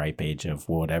at the ripe age of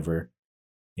whatever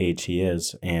age he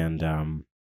is. And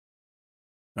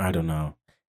I don't know.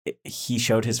 He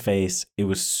showed his face. It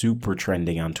was super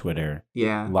trending on Twitter.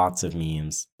 Yeah. Lots of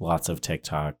memes, lots of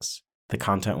TikToks. The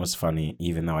content was funny,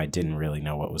 even though I didn't really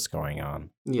know what was going on.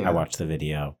 Yeah. I watched the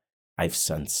video. I've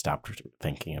since stopped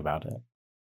thinking about it.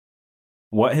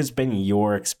 What has been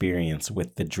your experience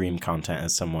with the Dream content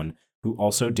as someone who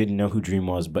also didn't know who Dream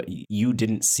was, but you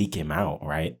didn't seek him out,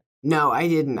 right? No, I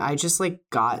didn't. I just like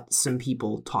got some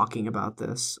people talking about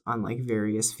this on like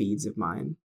various feeds of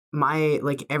mine. My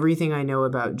like everything I know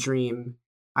about Dream,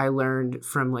 I learned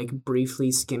from like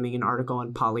briefly skimming an article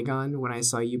on Polygon when I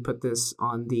saw you put this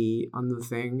on the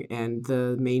thing, and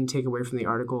the main takeaway from the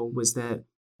article was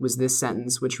this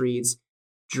sentence, which reads,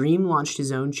 Dream launched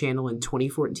his own channel in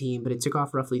 2014, but it took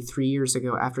off roughly 3 years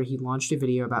ago after he launched a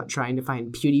video about trying to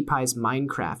find PewDiePie's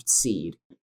Minecraft seed,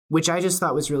 which I just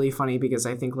thought was really funny because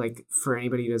I think like for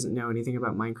anybody who doesn't know anything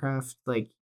about Minecraft,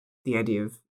 like the idea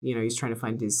of, you know, he's trying to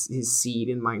find his seed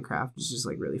in Minecraft is just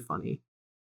like really funny.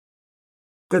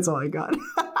 That's all I got.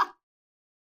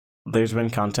 There's been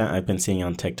content I've been seeing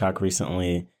on TikTok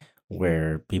recently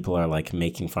where people are like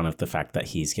making fun of the fact that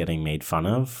he's getting made fun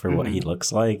of for what he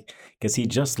looks like, because he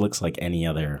just looks like any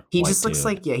other he white just looks dude.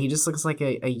 like he just looks like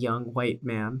a young white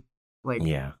man. Like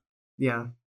yeah.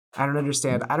 I don't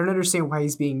understand why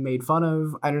he's being made fun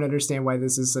of. I don't understand why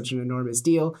this is such an enormous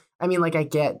deal. I mean, like, I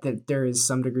get that there is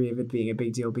some degree of it being a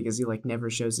big deal because he like never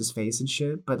shows his face and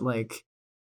shit, but like,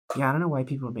 yeah, I don't know why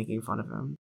people are making fun of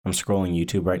him. I'm scrolling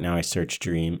YouTube right now. I search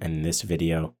Dream, and this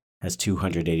video has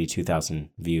 282,000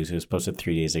 views. It was posted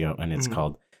 3 days ago, and it's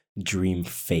called Dream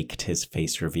Faked His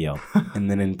Face Reveal. And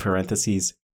then in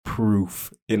parentheses,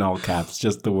 proof in all caps,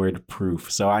 just the word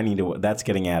proof. So I need to, that's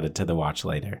getting added to the watch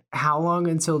later. How long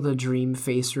until the Dream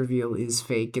face reveal is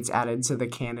fake gets added to the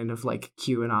canon of like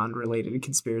QAnon related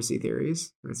conspiracy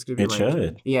theories? It's gonna be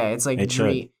Should. Yeah, it's like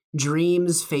Dream Dream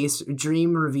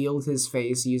revealed his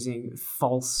face using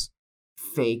false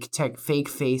fake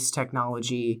face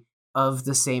technology of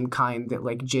the same kind that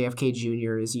like JFK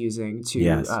Jr. is using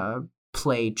to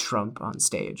play Trump on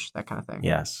stage, that kind of thing.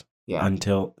 Yes. Yeah.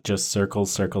 Until just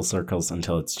circles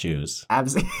until it's Jews.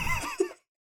 Absolutely.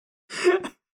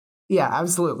 Yeah,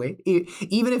 absolutely.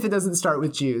 Even if it doesn't start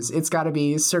with Jews, it's got to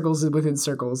be circles within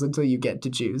circles until you get to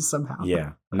Jews somehow.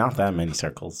 Yeah, not that many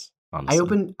circles,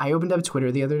 honestly. I opened up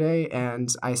Twitter the other day,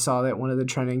 and I saw that one of the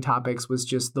trending topics was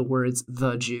just the words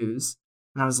 "the Jews,"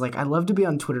 and I was like, "I love to be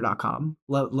on Twitter.com.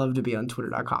 Love to be on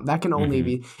Twitter.com. That can only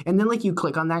be." And then like you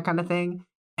click on that kind of thing,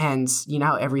 and you know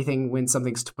how everything when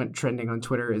something's trending on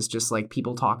Twitter is just like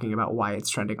people talking about why it's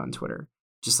trending on Twitter,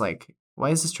 just like, why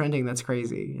is this trending? That's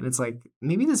crazy. And it's like,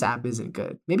 maybe this app isn't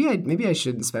good. Maybe I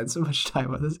shouldn't spend so much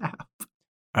time on this app.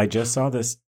 I just saw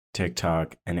this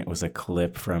TikTok, and it was a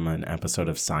clip from an episode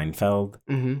of Seinfeld.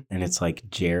 And it's like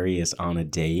Jerry is on a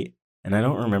date And I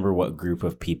don't remember what group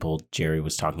of people Jerry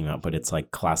was talking about, but it's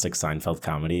like classic Seinfeld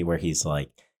comedy where he's like,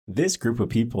 this group of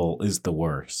people is the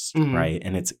worst, right?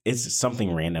 And it's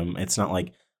something random. It's not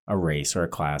like a race or a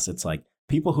class. It's like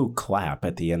people who clap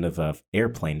at the end of a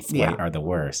airplane flight are the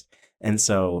worst. And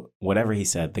so whatever he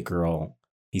said, the girl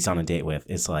he's on a date with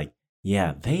is like,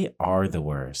 yeah, they are the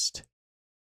worst.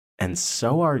 And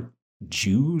so are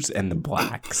Jews and the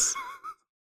blacks.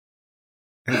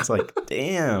 And it's like,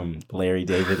 damn, Larry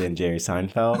David and Jerry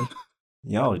Seinfeld,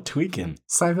 y'all are tweaking.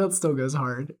 Seinfeld still goes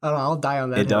hard. I'll die on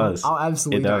that hill. It does. I'll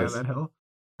absolutely die on that hill.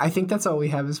 I think that's all we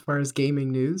have as far as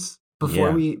gaming news.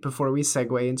 Before we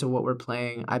segue into what we're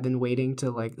playing, I've been waiting to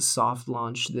like soft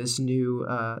launch this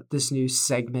new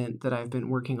segment that I've been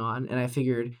working on, and I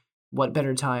figured what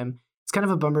better time. It's kind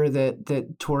of a bummer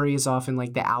that Tori is off in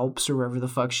like the Alps or wherever the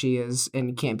fuck she is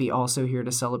and can't be also here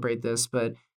to celebrate this,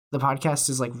 but the podcast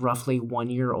is like roughly 1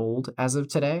 year old as of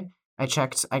today. I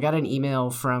checked, I got an email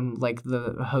from like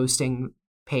the hosting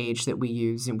page that we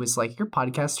use and was like, your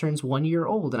podcast turns 1 year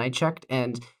old. And I checked,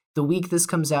 and the week this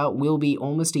comes out will be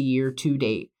almost a year to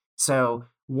date. So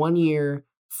 1 year,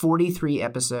 43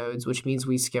 episodes, which means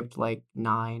we skipped like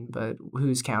 9, but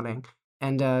who's counting?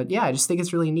 And I just think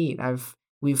it's really neat.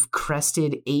 We've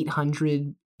crested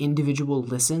 800 individual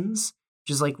listens,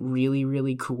 which is like really,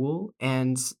 really cool.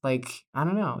 And like, I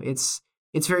don't know, it's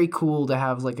very cool to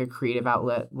have like a creative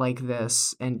outlet like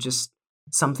this and just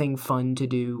something fun to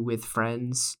do with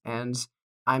friends. And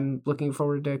I'm looking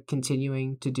forward to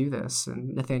continuing to do this.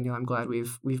 And Nathaniel, I'm glad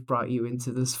we've brought you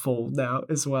into this fold now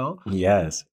as well.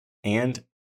 Yes. And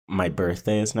my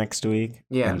birthday is next week.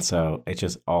 Yeah. And so it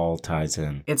just all ties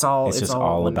in. It's just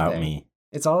all about me.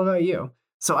 It's all about you.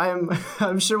 So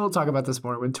I'm sure we'll talk about this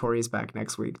more when Tori's back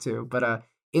next week too. But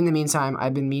in the meantime,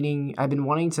 I've been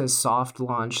wanting to soft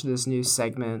launch this new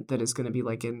segment that is going to be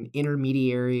like an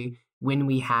intermediary when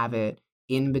we have it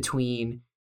in between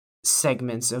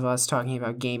segments of us talking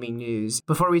about gaming news.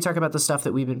 Before we talk about the stuff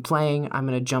that we've been playing, I'm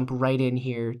going to jump right in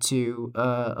here to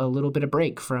a little bit of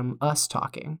break from us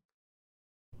talking.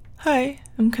 Hi,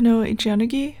 I'm Kanoa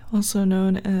Ichiyanagi, also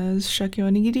known as Shaki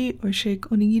Onigiri or Shake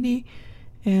Onigiri,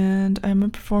 and I'm a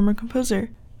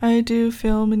performer-composer. I do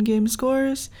film and game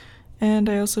scores, and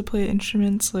I also play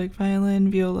instruments like violin,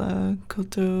 viola,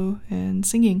 koto, and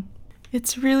singing.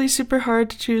 It's really super hard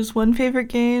to choose one favorite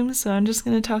game, so I'm just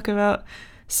going to talk about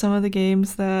some of the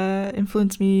games that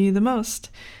influenced me the most.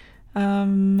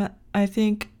 I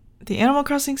think the Animal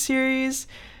Crossing series,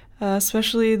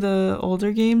 especially the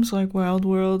older games like Wild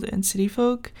World and City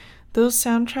Folk, those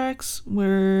soundtracks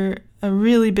were a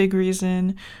really big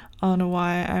reason on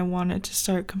why I wanted to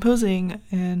start composing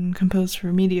and compose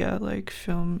for media like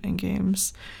film and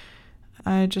games.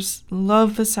 I just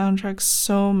love the soundtrack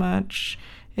so much.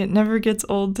 It never gets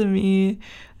old to me,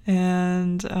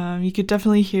 and you could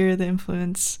definitely hear the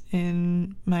influence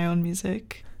in my own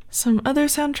music. Some other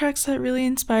soundtracks that really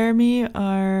inspire me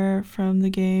are from the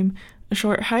game A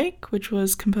Short Hike, which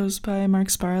was composed by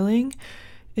Mark Sparling.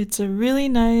 It's a really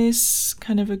nice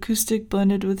kind of acoustic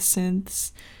blended with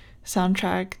synths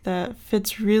soundtrack that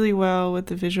fits really well with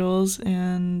the visuals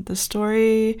and the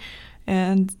story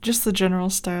and just the general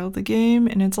style of the game,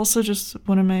 and it's also just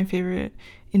one of my favorite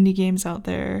indie games out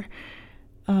there.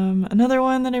 Another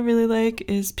one that I really like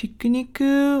is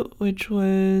Pikuniku, which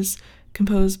was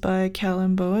composed by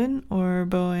Callum Bowen, or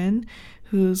Bowen,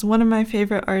 who's one of my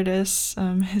favorite artists.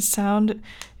 His sound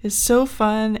is so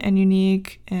fun and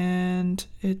unique, and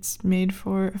it's made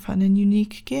for a fun and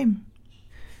unique game.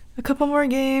 A couple more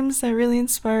games that really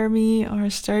inspire me are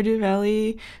Stardew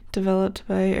Valley, developed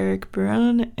by Eric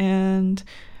Barone, and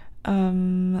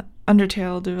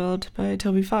Undertale, developed by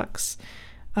Toby Fox.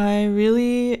 I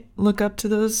really look up to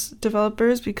those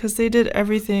developers because they did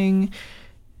everything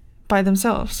by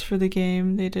themselves for the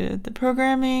game. They did the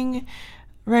programming,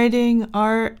 writing,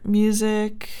 art,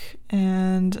 music,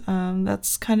 and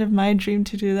that's kind of my dream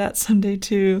to do that someday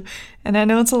too. And I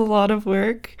know it's a lot of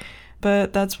work,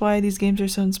 but that's why these games are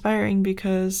so inspiring,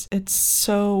 because it's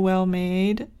so well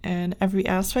made and every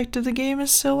aspect of the game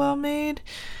is so well made.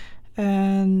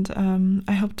 And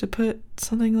I hope to put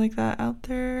something like that out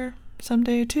there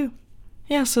someday too.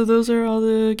 Yeah, so those are all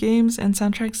the games and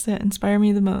soundtracks that inspire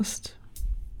me the most.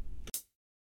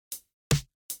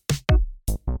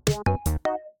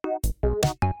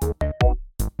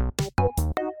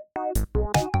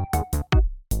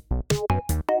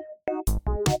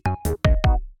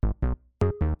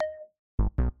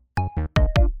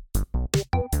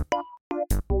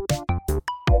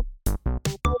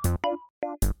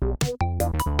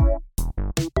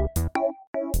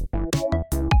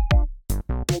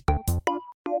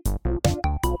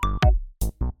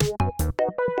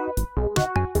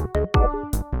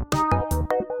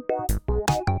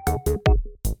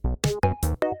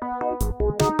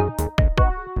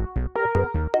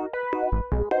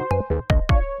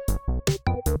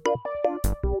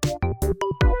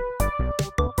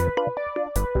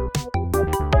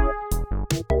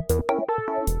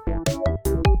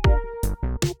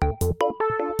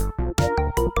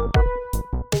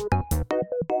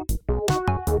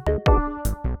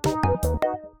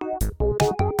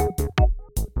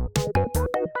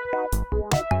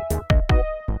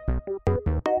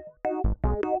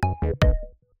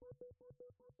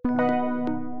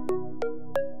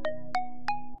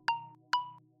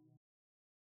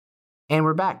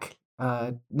 we're back.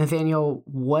 Nathaniel,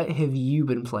 what have you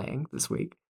been playing this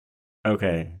week?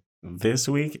 Okay, this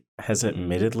week has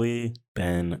admittedly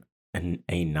been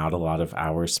a not a lot of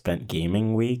hours spent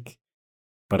gaming week,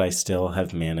 but I still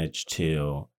have managed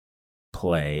to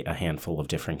play a handful of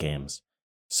different games.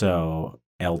 So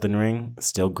Elden Ring,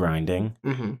 still grinding.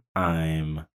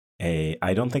 Mm-hmm.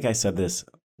 I don't think I said this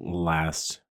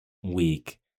last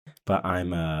week, but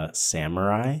I'm a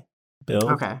samurai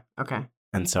build. Okay.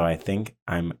 And so I think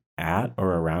I'm at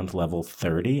or around level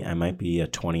 30. I might be a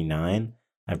 29.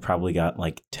 I've probably got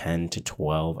like 10 to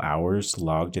 12 hours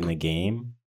logged in the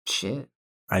game. Shit.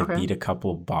 I've Okay. beat a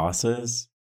couple bosses.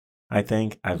 I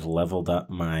think I've leveled up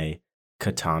my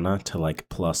katana to like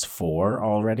 +4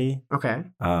 already. Okay.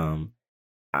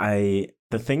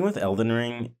 The thing with Elden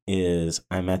Ring is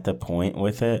I'm at the point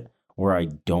with it where I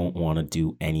don't want to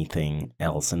do anything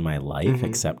else in my life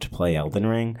except play Elden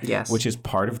Ring. Yes. Which is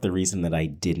part of the reason that I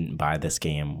didn't buy this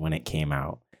game when it came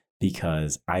out.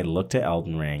 Because I looked at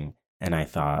Elden Ring and I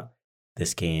thought,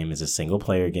 this game is a single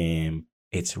player game.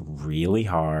 It's really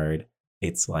hard.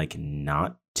 It's like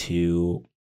not too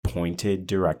pointed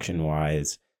direction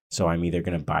wise. So I'm either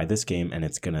going to buy this game and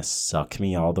it's going to suck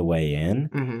me all the way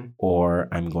in, or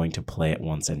I'm going to play it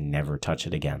once and never touch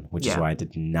it again, which is why I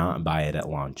did not buy it at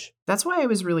launch. That's why I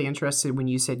was really interested when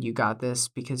you said you got this,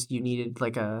 because you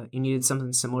needed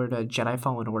something similar to Jedi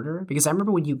Fallen Order. Because I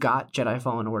remember when you got Jedi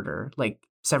Fallen Order like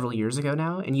several years ago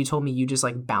now, and you told me you just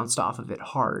like bounced off of it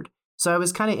hard. So I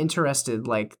was kind of interested,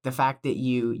 like the fact that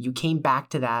you came back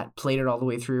to that, played it all the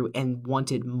way through, and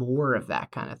wanted more of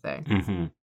that kind of thing. Mm-hmm.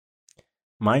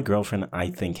 My girlfriend, I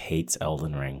think, hates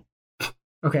Elden Ring.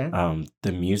 Okay.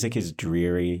 The music is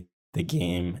dreary. The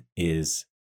game is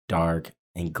dark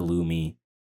and gloomy.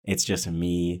 It's just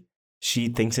me. She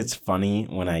thinks it's funny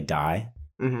when I die,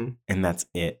 and that's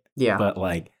it. Yeah. But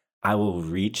like, I will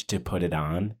reach to put it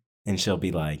on, and she'll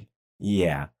be like,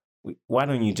 "Yeah, why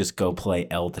don't you just go play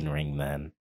Elden Ring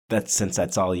then? Since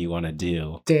that's all you want to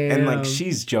do." Damn. And like,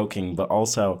 she's joking, but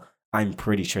also I'm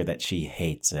pretty sure that she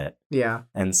hates it. Yeah.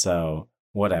 And so,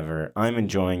 whatever. I'm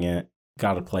enjoying it.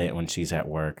 Gotta play it when she's at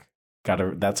work.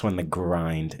 That's when the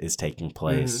grind is taking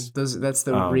place. That's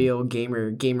the real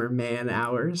gamer man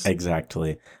hours.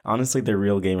 Exactly. Honestly, the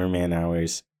real gamer man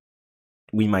hours,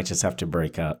 we might just have to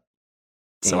break up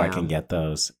so I can get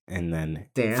those and then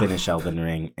finish Elden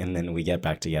Ring, and then we get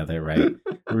back together, right?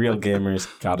 Real gamers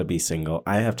gotta be single.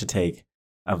 I have to take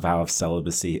a vow of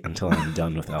celibacy until I'm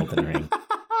done with Elden Ring.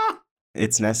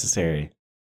 It's necessary.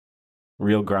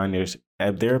 Real grinders.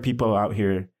 There are people out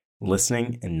here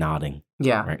listening and nodding.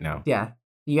 Yeah. Right now. Yeah.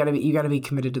 You gotta be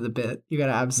committed to the bit. You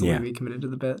gotta absolutely be committed to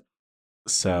the bit.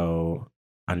 So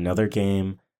another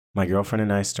game, my girlfriend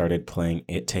and I started playing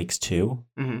It Takes Two,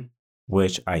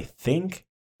 which I think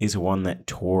is one that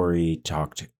Tori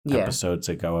talked episodes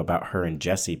ago about her and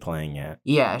Jesse playing it.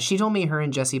 Yeah, she told me her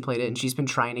and Jesse played it, and she's been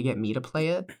trying to get me to play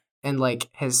it, and like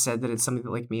has said that it's something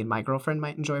that like me and my girlfriend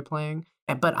might enjoy playing.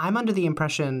 But I'm under the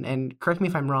impression, and correct me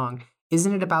if I'm wrong,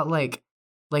 isn't it about like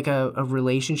a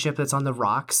relationship that's on the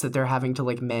rocks that they're having to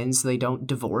like mend so they don't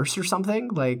divorce or something?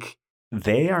 Like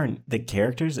the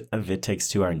characters of It Takes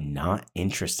Two are not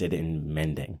interested in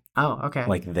mending. Oh, okay.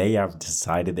 Like they have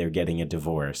decided they're getting a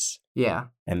divorce. Yeah.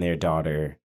 And their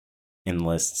daughter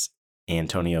enlists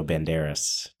Antonio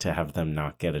Banderas to have them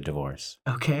not get a divorce.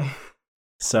 Okay.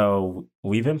 So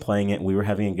we've been playing it. We were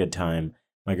having a good time.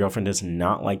 My girlfriend does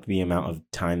not like the amount of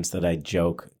times that I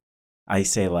joke. I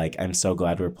say like, I'm so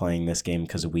glad we're playing this game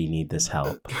because we need this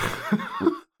help.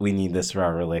 We need this for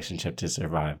our relationship to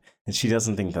survive. And she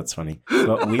doesn't think that's funny.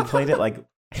 But we played it like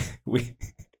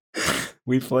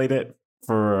we played it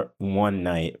for one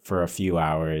night for a few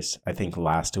hours, I think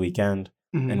last weekend.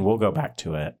 And we'll go back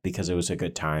to it because it was a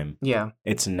good time. Yeah.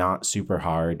 It's not super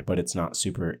hard, but it's not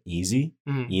super easy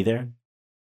either.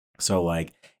 So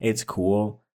like it's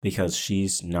cool because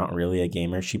she's not really a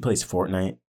gamer. She plays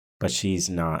Fortnite, but she's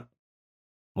not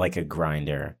like a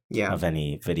grinder of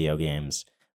any video games.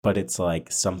 But it's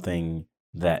like something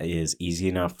that is easy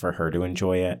enough for her to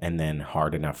enjoy it and then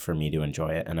hard enough for me to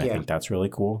enjoy it. And I think that's really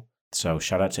cool. So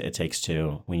shout out to It Takes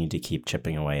Two. We need to keep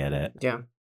chipping away at it. Yeah.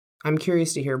 I'm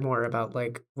curious to hear more about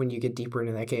like when you get deeper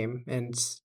into that game, and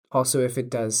also if it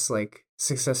does like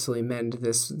successfully mend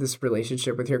this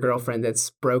relationship with your girlfriend that's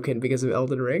broken because of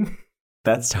Elden Ring.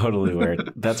 That's totally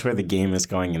weird. That's where the game is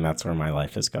going, and that's where my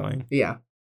life is going. Yeah.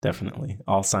 Definitely.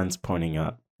 All signs pointing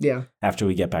up. Yeah. After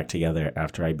we get back together,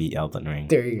 after I beat Elden Ring.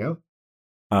 There you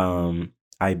go.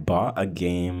 I bought a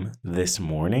game this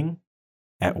morning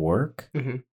at work.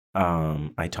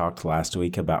 I talked last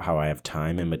week about how I have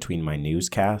time in between my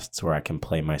newscasts where I can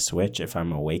play my Switch if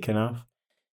I'm awake enough.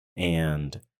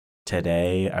 And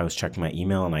today I was checking my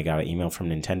email and I got an email from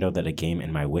Nintendo that a game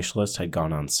in my wish list had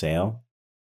gone on sale.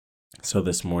 So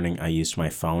this morning I used my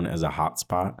phone as a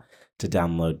hotspot to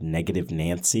download Negative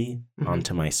Nancy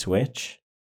onto my Switch.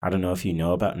 I don't know if you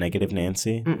know about Negative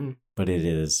Nancy, but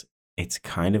it's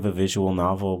kind of a visual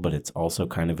novel, but it's also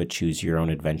kind of a choose your own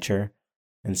adventure.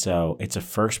 And so it's a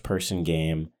first person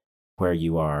game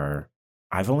where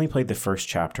I've only played the first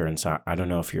chapter, and so I don't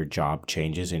know if your job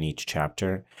changes in each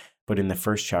chapter, but in the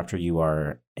first chapter you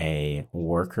are a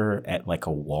worker at like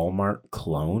a Walmart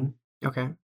clone. Okay.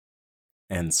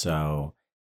 And so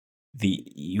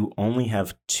you only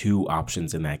have 2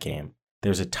 options in that game.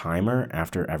 There's a timer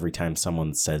after every time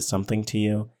someone says something to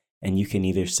you, and you can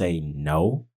either say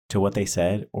no to what they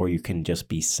said or you can just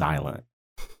be silent.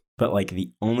 But like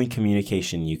the only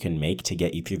communication you can make to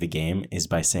get you through the game is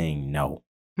by saying no.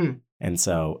 And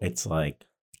so it's like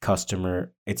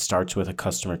it starts with a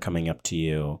customer coming up to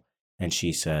you and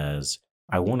she says,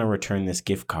 I want to return this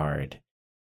gift card.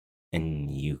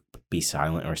 And you be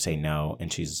silent or say no.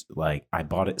 And she's like, I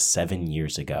bought it 7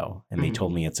 years ago and they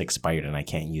told me it's expired and I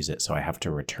can't use it. So I have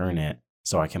to return it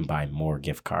so I can buy more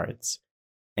gift cards.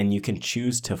 And you can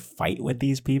choose to fight with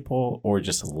these people or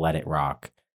just let it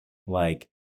rock. Like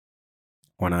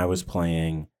when I was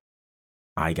playing,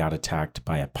 I got attacked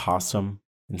by a possum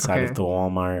inside of the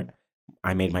Walmart.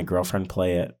 I made my girlfriend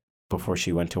play it before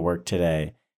she went to work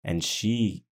today. And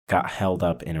she got held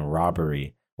up in a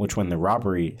robbery. Which when the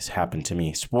robbery happened to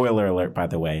me, spoiler alert, by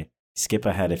the way, skip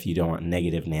ahead if you don't want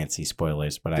Negative Nancy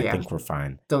spoilers, but I think we're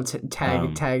fine. Don't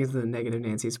tag the Negative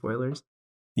Nancy spoilers.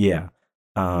 Yeah.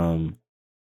 When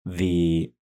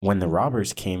the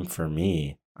robbers came for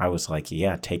me, I was like,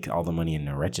 yeah, take all the money in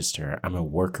the register. I'm a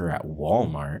worker at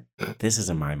Walmart. This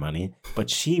isn't my money.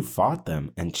 But she fought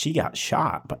them and she got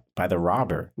shot by the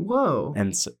robber. Whoa.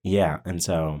 And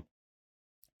so,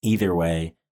 either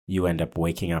way, you end up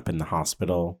waking up in the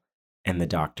hospital and the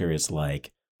doctor is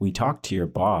like, we talked to your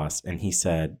boss and he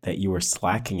said that you were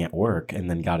slacking at work and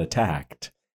then got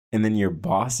attacked. And then your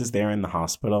boss is there in the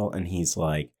hospital and he's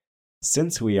like,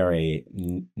 since we are a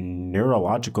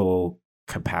neurological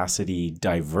capacity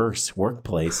diverse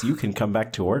workplace, you can come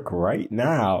back to work right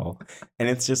now. And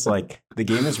it's just like, the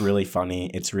game is really funny.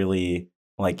 It's really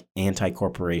like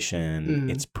anti-corporation.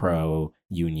 It's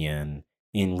pro-union.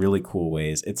 In really cool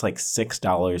ways. It's like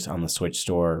 $6 on the Switch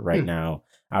store right now.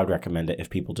 I would recommend it if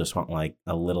people just want like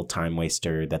a little time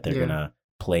waster that they're gonna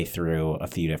play through a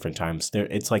few different times.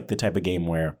 It's like the type of game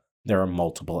where there are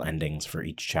multiple endings for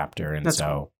each chapter, and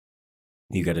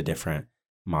you get a different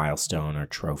milestone or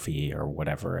trophy or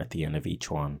whatever at the end of each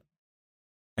one.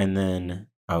 And then,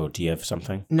 do you have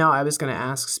something? No, I was gonna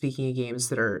ask. Speaking of games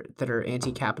that are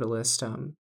anti-capitalist,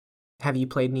 have you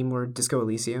played any more Disco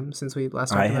Elysium since we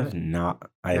last talked about it?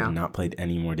 I have not played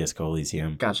any more Disco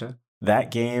Elysium. Gotcha.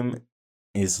 That game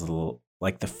is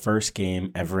like the first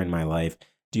game ever in my life.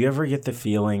 Do you ever get the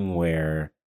feeling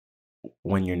where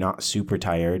when you're not super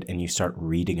tired and you start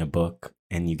reading a book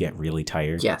and you get really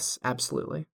tired? Yes,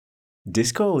 absolutely.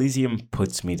 Disco Elysium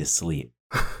puts me to sleep.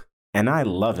 And I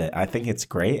love it. I think it's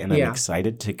great and I'm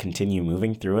excited to continue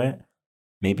moving through it.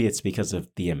 Maybe it's because of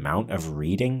the amount of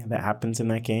reading that happens in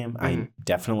that game. I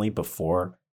definitely,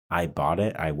 before I bought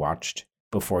it, I watched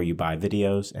Before You Buy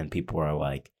videos and people are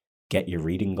like, get your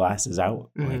reading glasses out,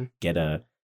 like get a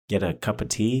cup of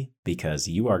tea because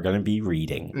you are going to be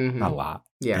reading a lot.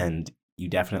 Yeah. And you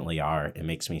definitely are. It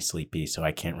makes me sleepy, so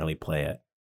I can't really play it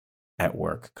at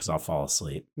work because I'll fall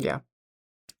asleep. Yeah.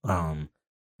 And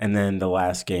then the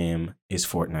last game is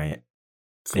Fortnite.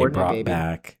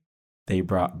 They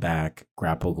brought back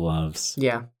grapple gloves.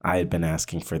 Yeah. I had been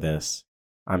asking for this.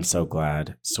 I'm so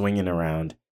glad. Swinging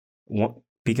around.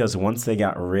 Because once they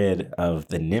got rid of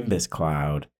the Nimbus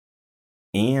cloud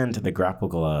and the grapple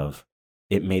glove,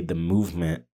 it made the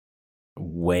movement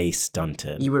way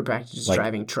stunted. You were back to just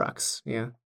driving trucks. Yeah.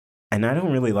 And I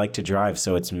don't really like to drive,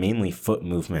 so it's mainly foot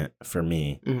movement for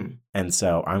me. And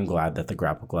so I'm glad that the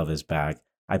grapple glove is back.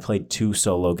 I played 2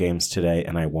 solo games today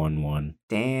and I won 1.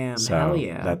 Damn, so hell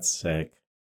yeah. That's sick.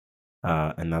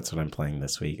 And that's what I'm playing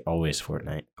this week. Always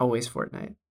Fortnite. Always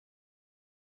Fortnite.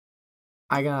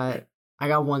 I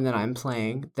got one that I'm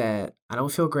playing that I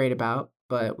don't feel great about,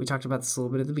 but we talked about this a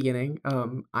little bit at the beginning.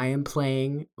 I am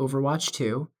playing Overwatch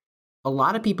 2. A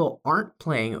lot of people aren't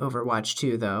playing Overwatch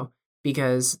 2 though,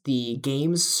 because the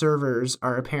game's servers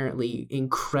are apparently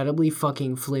incredibly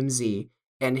fucking flimsy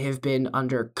and have been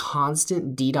under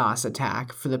constant DDoS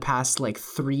attack for the past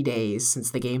 3 days since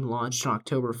the game launched on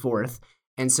October 4th.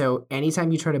 And so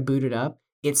anytime you try to boot it up,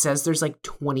 it says there's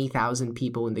 20,000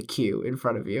 people in the queue in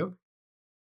front of you.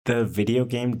 The video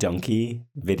game donkey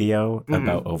video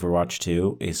about Overwatch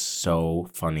 2 is so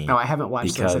funny. Oh, I haven't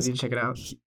watched this. I because need to check it out.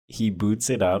 he boots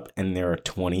it up and there are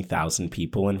 20,000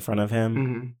 people in front of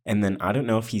him. And then I don't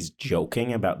know if he's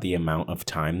joking about the amount of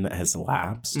time that has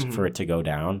lapsed for it to go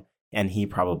down. And he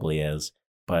probably is.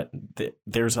 But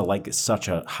there's such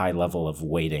a high level of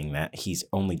waiting that he's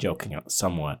only joking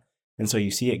somewhat. And so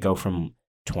you see it go from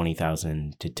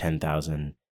 20,000 to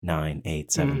 10,000, 9,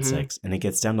 8, 7, 6. And it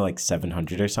gets down to like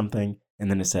 700 or something.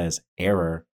 And then it says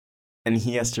error. And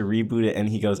he has to reboot it, and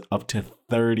he goes up to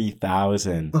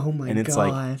 30,000. Oh my god. And it's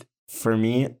like, for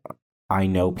me, I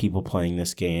know people playing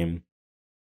this game.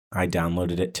 I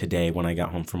downloaded it today when I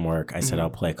got home from work. I said I'll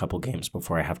play a couple games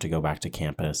before I have to go back to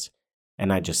campus.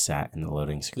 And I just sat in the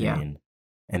loading screen. Yeah.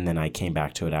 And then I came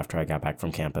back to it after I got back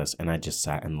from campus, and I just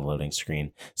sat in the loading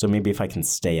screen. So maybe if I can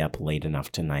stay up late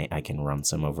enough tonight, I can run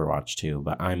some Overwatch 2.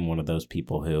 But I'm one of those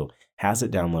people who has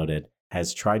it downloaded,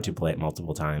 has tried to play it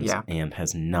multiple times, and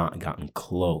has not gotten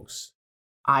close.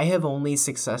 I have only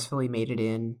successfully made it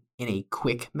in a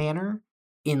quick manner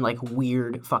in like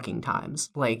weird fucking times.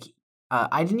 Like,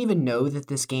 I didn't even know that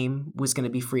this game was going to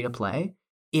be free to play.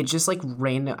 It just like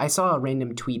random. I saw a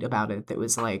random tweet about it that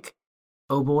was like,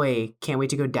 oh boy, can't wait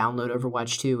to go download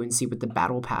Overwatch 2 and see what the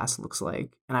battle pass looks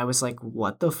like. And I was like,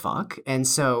 what the fuck? And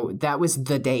so that was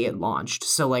the day it launched.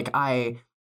 So like I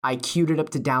queued it up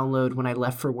to download when I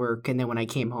left for work, and then when I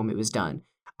came home, it was done.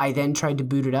 I then tried to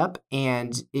boot it up,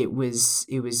 and it was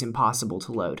impossible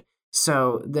to load.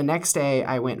 So the next day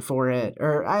I went for it,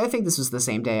 or I think this was the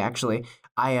same day actually.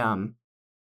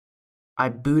 I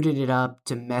booted it up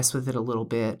to mess with it a little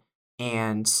bit,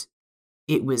 and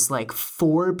it was like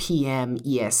 4 p.m.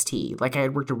 EST. Like I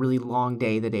had worked a really long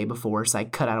day the day before, so I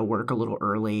cut out of work a little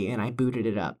early, and I booted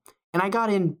it up. And I got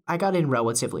in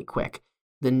relatively quick.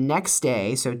 The next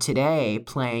day, so today,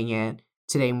 playing it,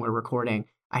 today when we're recording,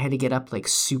 I had to get up like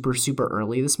super, super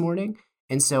early this morning.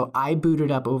 And so I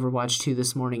booted up Overwatch 2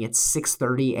 this morning at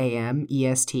 6:30 a.m.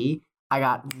 EST. I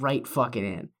got right fucking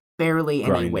in. Barely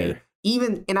anyway.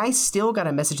 And I still got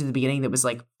a message at the beginning that was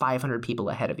like 500 people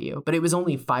ahead of you, but it was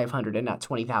only 500 and not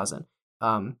 20,000.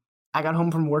 I got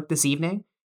home from work this evening.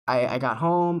 I got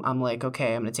home. I'm like,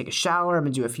 okay, I'm going to take a shower. I'm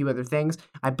going to do a few other things.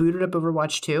 I booted up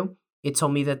Overwatch 2. It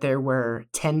told me that there were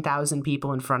 10,000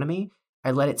 people in front of me. I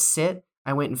let it sit.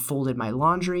 I went and folded my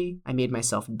laundry. I made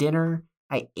myself dinner.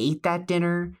 I ate that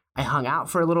dinner. I hung out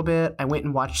for a little bit. I went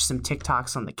and watched some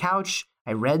TikToks on the couch.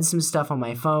 I read some stuff on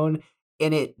my phone.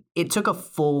 And it took a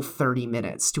full 30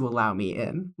 minutes to allow me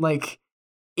in. Like,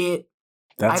 it...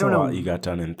 That's a lot you got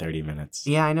done in 30 minutes.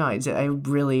 Yeah, I know. I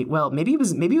really... Well, maybe it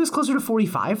was closer to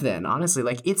 45 then, honestly.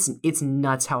 Like, it's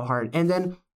nuts how hard. And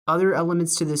then other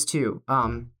elements to this, too.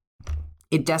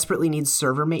 It desperately needs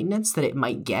server maintenance that it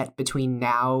might get between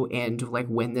now and like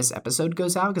when this episode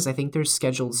goes out, because I think there's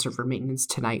scheduled server maintenance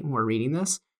tonight when we're reading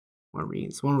this. When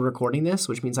we're recording this,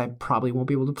 which means I probably won't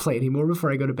be able to play anymore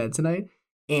before I go to bed tonight.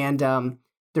 And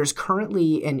there's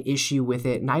currently an issue with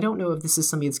it, and I don't know if this is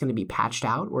something that's going to be patched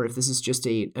out or if this is just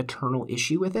a eternal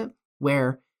issue with it,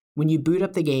 where when you boot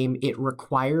up the game, it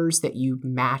requires that you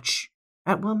match.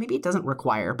 Well, maybe it doesn't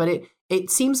require, but it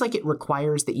seems like it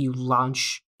requires that you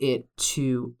launch it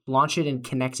and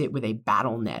connect it with a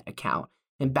Battle.net account.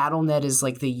 And Battle.net is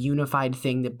like the unified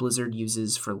thing that Blizzard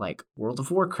uses for like World of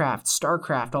Warcraft,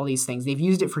 StarCraft, all these things. They've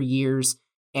used it for years,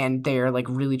 and they're like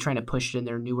really trying to push it in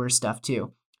their newer stuff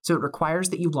too. So it requires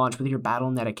that you launch with your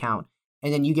Battle.net account,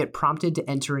 and then you get prompted to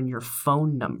enter in your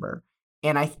phone number.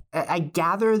 And I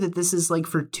gather that this is like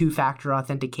for 2-factor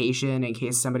authentication in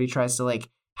case somebody tries to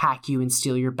like hack you and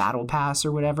steal your battle pass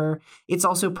or whatever. It's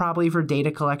also probably for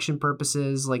data collection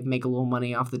purposes, like make a little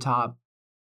money off the top.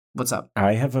 What's up?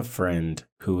 I have a friend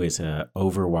who is a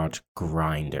Overwatch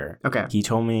grinder. Okay. He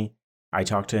told me, I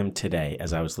talked to him today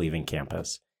as I was leaving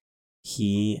campus.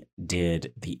 He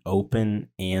did the open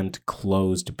and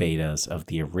closed betas of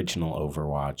the original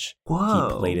Overwatch.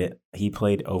 Whoa. He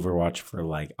played Overwatch for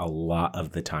like a lot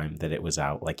of the time that it was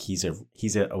out. Like he's an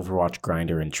Overwatch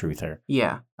grinder and truther.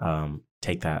 Yeah.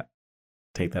 Take that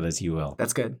as you will.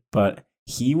 That's good. But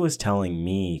he was telling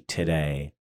me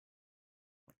today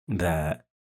that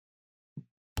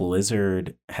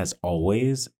Blizzard has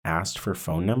always asked for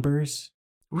phone numbers.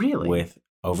 Really? With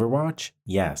Overwatch?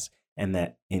 Yes. And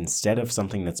that instead of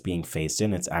something that's being phased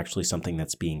in, it's actually something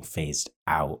that's being phased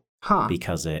out. Huh.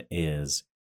 Because it's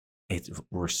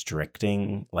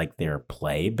restricting like their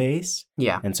play base.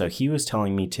 Yeah. And so he was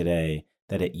telling me today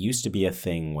that it used to be a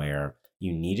thing where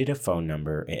you needed a phone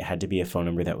number. It had to be a phone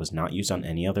number that was not used on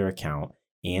any other account,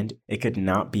 and it could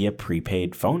not be a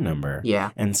prepaid phone number.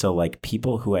 Yeah. And so like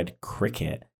people who had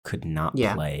Cricket could not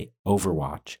play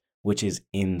Overwatch. which is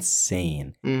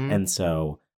insane. Mhm. And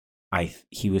so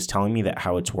he was telling me that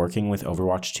how it's working with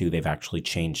Overwatch 2, they've actually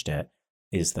changed it,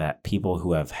 is that people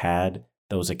who have had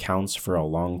those accounts for a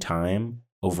long time,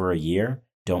 over a year,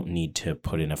 don't need to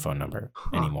put in a phone number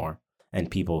anymore.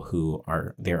 And people who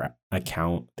are their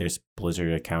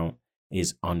Blizzard account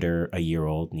is under a year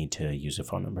old need to use a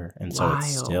phone number. And so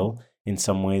it's still in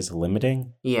some ways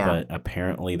limiting, but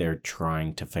apparently they're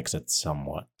trying to fix it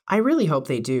somewhat. I really hope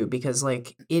they do, because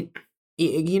like it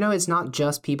it's not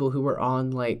just people who are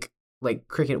on like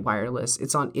Cricket Wireless.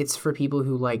 It's for people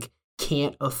who like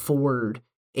can't afford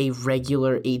a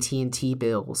regular AT&T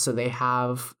bill, so they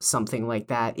have something like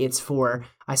that.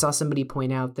 I saw somebody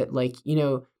point out that like,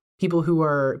 people who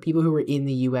are in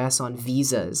the US on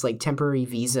visas, like temporary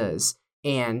visas,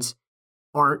 and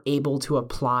aren't able to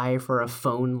apply for a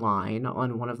phone line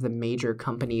on one of the major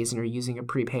companies and are using a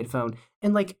prepaid phone.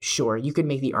 And like, sure, you could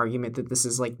make the argument that this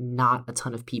is like not a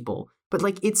ton of people, but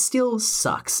like it still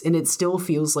sucks, and it still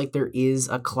feels like there is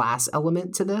a class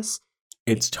element to this.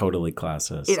 It's totally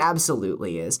classist. It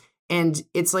absolutely is. And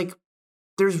it's like,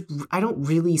 I don't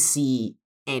really see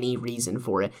any reason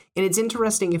for it. And it's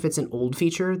interesting if it's an old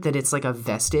feature, that it's like a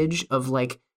vestige of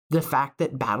like the fact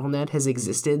that Battle.net has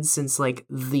existed since like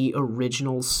the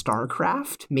original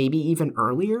StarCraft, maybe even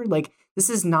earlier. Like, this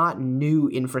is not new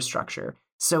infrastructure.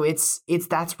 So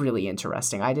that's really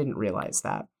interesting. I didn't realize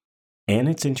that. And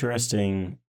it's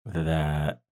interesting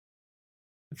that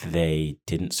they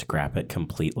didn't scrap it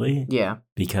completely. Yeah.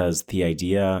 Because the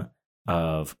idea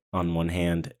of, on one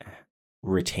hand,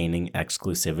 retaining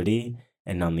exclusivity,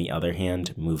 and on the other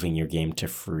hand, moving your game to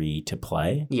free to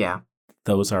play. Yeah.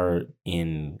 Those are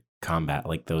in combat.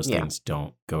 Like, those things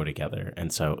don't go together.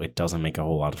 And so it doesn't make a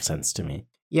whole lot of sense to me.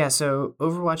 Yeah, so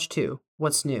Overwatch 2,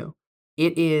 what's new?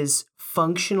 It is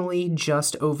functionally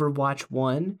just Overwatch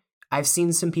 1. I've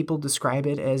seen some people describe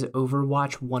it as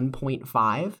Overwatch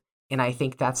 1.5, and I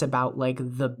think that's about like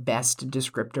the best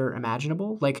descriptor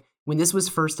imaginable. Like, when this was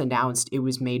first announced, it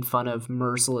was made fun of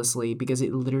mercilessly because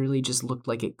it literally just looked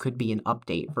like it could be an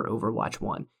update for Overwatch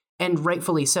 1. And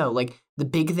rightfully so. Like, the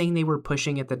big thing they were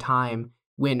pushing at the time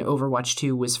when Overwatch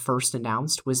 2 was first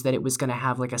announced was that it was going to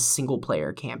have like a single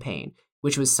player campaign,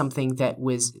 which was something that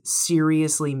was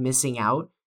seriously missing out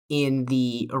in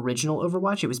the original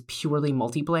Overwatch. It was purely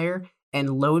multiplayer.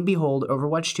 And lo and behold,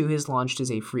 Overwatch 2 has launched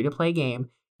as a free-to-play game,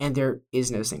 and there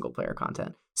is no single player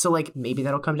content. So like, maybe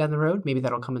that'll come down the road. Maybe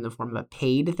that'll come in the form of a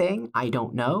paid thing. I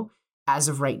don't know. As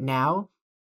of right now,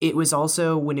 it was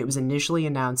also, when it was initially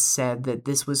announced, said that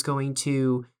this was going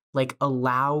to like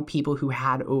allow people who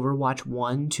had Overwatch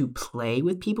 1 to play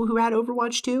with people who had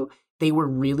Overwatch 2. They were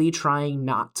really trying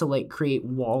not to like create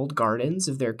walled gardens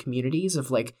of their communities,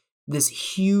 of like this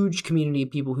huge community of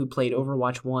people who played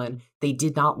Overwatch 1. They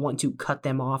did not want to cut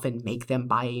them off and make them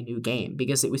buy a new game,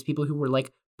 because it was people who were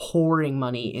like pouring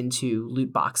money into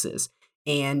loot boxes.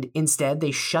 And instead, they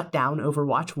shut down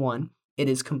Overwatch 1. It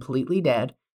is completely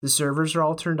dead. The servers are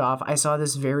all turned off. I saw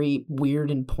this very weird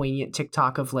and poignant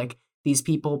TikTok of like these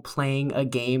people playing a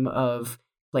game of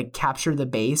like Capture the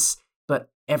Base, but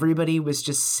everybody was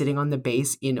just sitting on the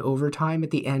base in overtime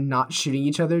at the end, not shooting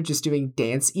each other, just doing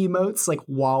dance emotes like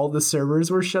while the servers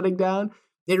were shutting down.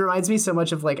 It reminds me so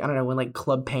much of like, I don't know, when like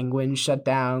Club Penguin shut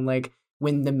down, like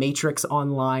when The Matrix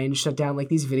Online shut down, like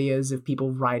these videos of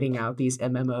people writing out these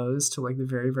MMOs to like the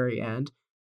very, very end.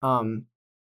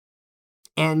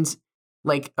 And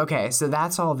like, okay, so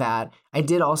that's all that. I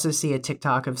did also see a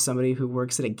TikTok of somebody who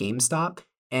works at a GameStop,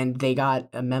 and they got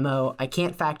a memo. I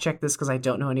can't fact check this because I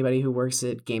don't know anybody who works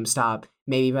at GameStop.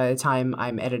 Maybe by the time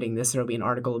I'm editing this, there'll be an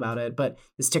article about it. But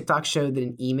this TikTok showed that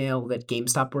an email that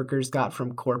GameStop workers got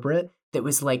from corporate that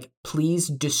was like, please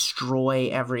destroy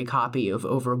every copy of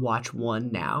Overwatch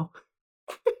 1 now.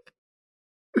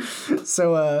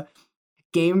 So,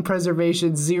 Game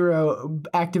Preservation 0,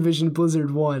 Activision Blizzard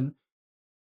 1.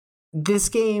 This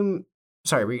game...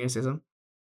 Sorry, were you going to say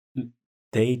something?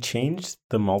 They changed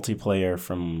the multiplayer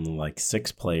from like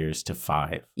 6 players to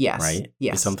 5. Yes. Right?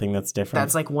 Yes. Is something that's different.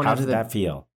 That's like one How of did the... that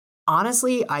feel?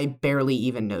 Honestly, I barely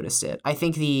even noticed it. I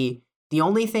think the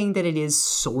only thing that it is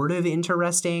sort of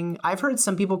interesting, I've heard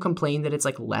some people complain that it's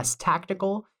like less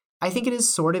tactical. I think it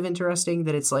is sort of interesting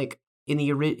that it's like in the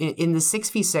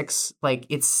 6v6, like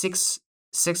it's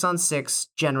 6 on 6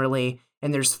 generally,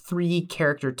 and there's 3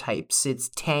 character types. It's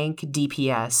tank,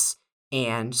 DPS,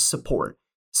 and support.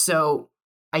 So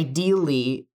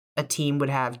ideally, a team would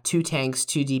have 2 tanks,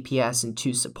 2 DPS, and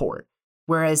 2 support.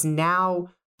 Whereas now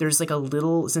there's like a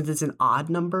little, since it's an odd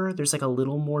number, there's like a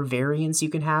little more variance you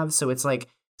can have. So it's like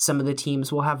Some of the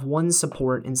teams will have one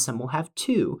support and some will have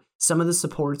two. Some of the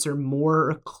supports are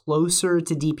more closer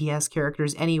to DPS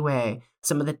characters anyway.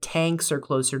 Some of the tanks are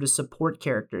closer to support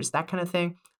characters, that kind of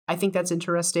thing. I think that's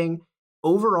interesting.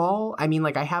 Overall, I mean,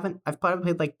 like I've probably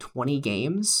played like 20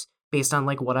 games based on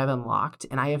like what I've unlocked,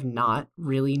 and I have not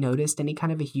really noticed any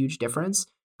kind of a huge difference.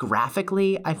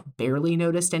 Graphically, I've barely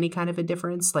noticed any kind of a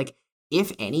difference. Like,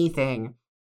 if anything,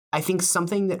 I think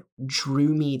something that drew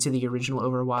me to the original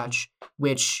Overwatch,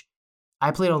 which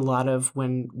I played a lot of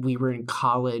when we were in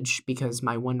college because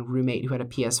my one roommate who had a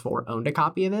PS4 owned a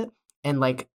copy of it. And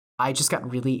like, I just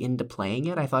got really into playing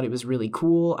it. I thought it was really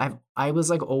cool. I was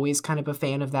like always kind of a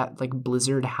fan of that like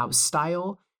Blizzard house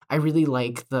style. I really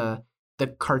like the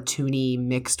cartoony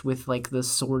mixed with like the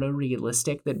sort of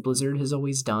realistic that Blizzard has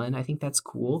always done. I think that's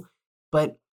cool.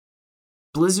 But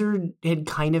Blizzard had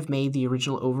kind of made the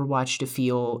original Overwatch to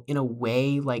feel in a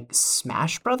way like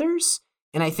Smash Brothers.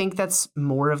 And I think that's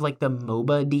more of like the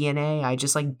MOBA DNA. I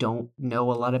just like don't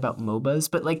know a lot about MOBAs,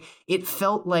 but like it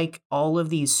felt like all of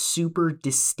these super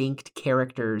distinct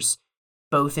characters,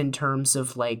 both in terms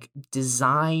of like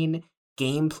design,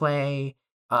 gameplay.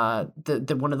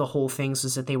 The one of the whole things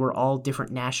was that they were all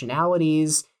different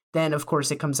nationalities. Then of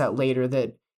course it comes out later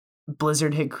that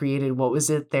Blizzard had created, what was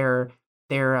it? Their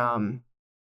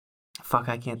fuck,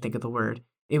 I can't think of the word.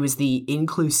 It was the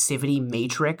inclusivity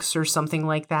matrix or something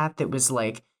like that. That was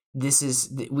like,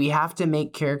 we have to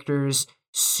make characters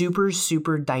super,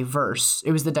 super diverse.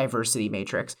 It was the diversity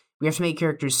matrix. We have to make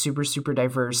characters super, super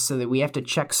diverse so that we have to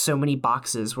check so many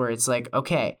boxes where it's like,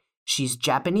 okay, she's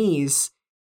Japanese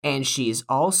and she's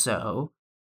also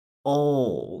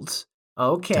old.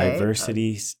 Okay.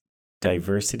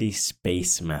 Diversity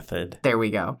space method. There we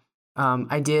go.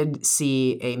 I did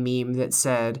see a meme that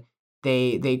said,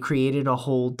 They created a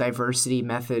whole diversity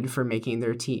method for making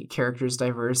their characters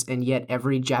diverse, and yet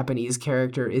every Japanese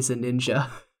character is a ninja.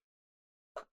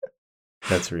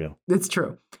 That's real. That's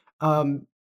true.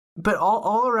 But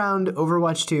all around,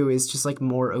 Overwatch 2 is just like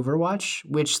more Overwatch,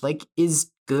 which like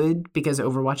is good because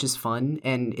Overwatch is fun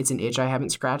and it's an itch I haven't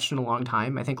scratched in a long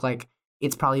time. I think like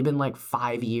it's probably been like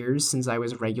 5 years since I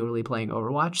was regularly playing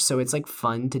Overwatch, so it's like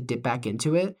fun to dip back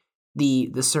into it.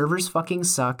 The servers fucking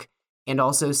suck. And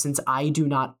also, since I do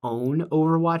not own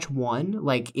Overwatch 1,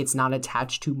 like it's not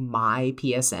attached to my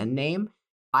PSN name,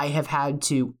 I have had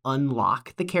to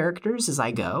unlock the characters as I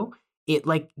go. It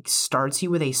like starts you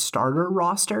with a starter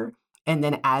roster, and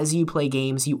then as you play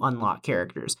games, you unlock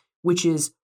characters, which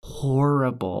is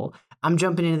horrible. I'm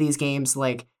jumping into these games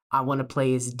like, I want to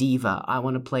play as D.Va, I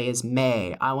want to play as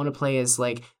Mei, I want to play as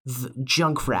like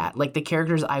Junkrat, like the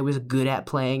characters I was good at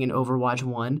playing in Overwatch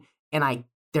 1, and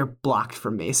they're blocked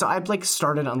from me. So I've like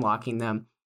started unlocking them.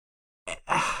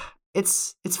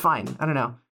 It's fine. I don't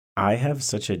know. I have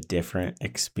such a different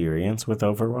experience with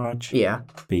Overwatch. Yeah.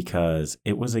 Because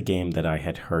it was a game that I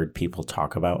had heard people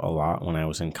talk about a lot when I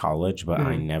was in college, but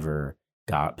I never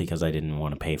got because I didn't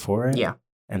want to pay for it. Yeah.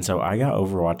 And so I got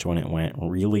Overwatch when it went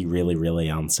really, really, really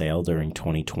on sale during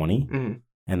 2020.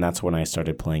 And that's when I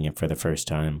started playing it for the first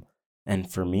time. And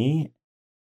for me,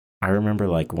 I remember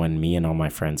like when me and all my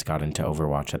friends got into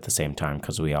Overwatch at the same time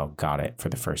because we all got it for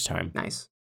the first time. Nice.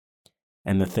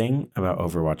 And the thing about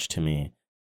Overwatch to me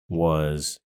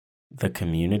was the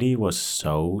community was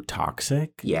so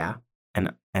toxic. Yeah.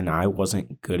 And I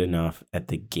wasn't good enough at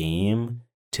the game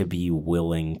to be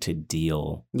willing to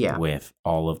deal with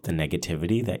all of the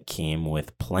negativity that came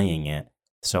with playing it.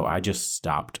 So I just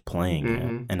stopped playing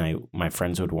it. And my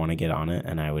friends would want to get on it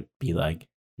and I would be like,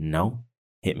 no.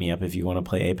 Hit me up if you want to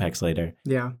play Apex later.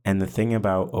 Yeah. And the thing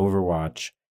about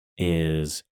Overwatch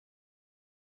is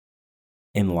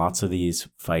in lots of these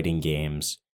fighting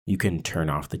games, you can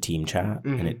turn off the team chat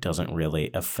and it doesn't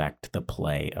really affect the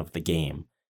play of the game.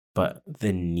 But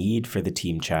the need for the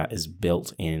team chat is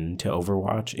built into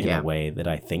Overwatch in a way that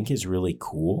I think is really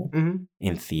cool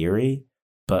in theory,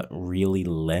 but really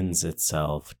lends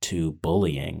itself to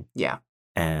bullying. Yeah.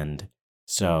 And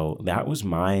so that was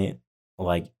my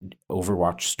like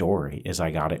Overwatch story is I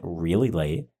got it really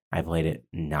late. I played it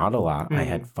not a lot. I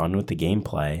had fun with the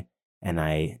gameplay and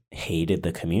I hated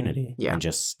the community and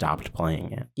just stopped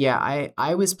playing it. Yeah,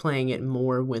 I was playing it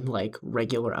more when like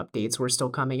regular updates were still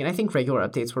coming. And I think regular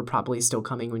updates were probably still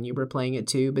coming when you were playing it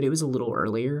too, but it was a little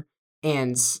earlier.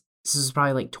 And this was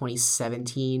probably like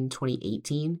 2017,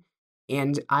 2018.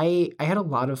 And I had a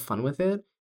lot of fun with it.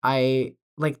 I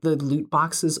like the loot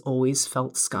boxes always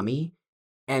felt scummy.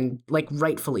 And like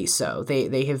rightfully so.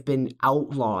 They have been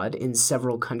outlawed in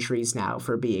several countries now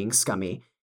for being scummy.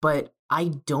 But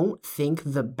I don't think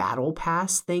the battle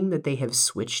pass thing that they have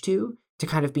switched to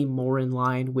kind of be more in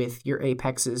line with your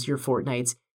Apexes, your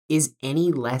Fortnites, is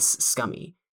any less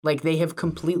scummy. Like, they have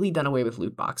completely done away with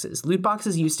loot boxes. Loot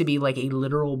boxes used to be like a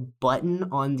literal button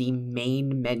on the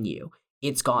main menu.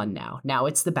 It's gone now. Now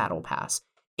it's the battle pass.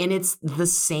 And it's the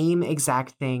same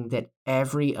exact thing that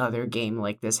every other game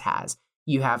like this has.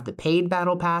 You have the paid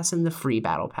battle pass and the free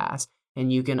battle pass,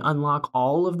 and you can unlock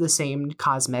all of the same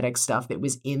cosmetic stuff that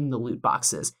was in the loot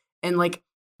boxes. And like,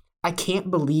 I can't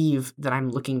believe that I'm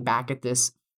looking back at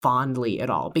this fondly at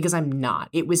all, because I'm not.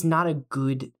 It was not a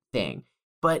good thing.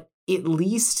 But at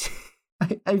least,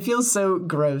 I feel so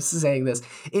gross saying this,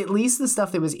 at least the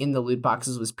stuff that was in the loot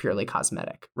boxes was purely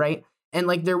cosmetic, right? And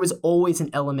like, there was always an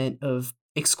element of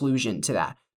exclusion to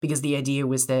that, because the idea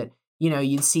was that, you know,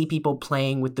 you'd see people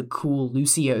playing with the cool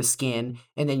Lucio skin,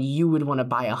 and then you would want to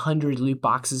buy 100 loot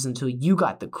boxes until you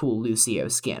got the cool Lucio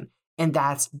skin. And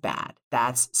that's bad.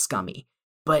 That's scummy.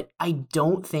 But I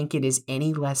don't think it is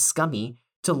any less scummy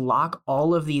to lock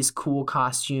all of these cool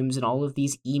costumes and all of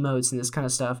these emotes and this kind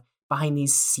of stuff behind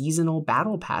these seasonal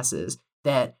battle passes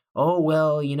that, oh,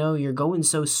 well, you know, you're going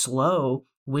so slow.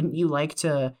 Wouldn't you like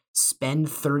to spend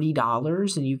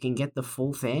 $30 and you can get the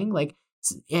full thing? Like,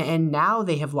 and now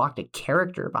they have locked a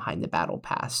character behind the battle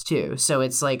pass too. So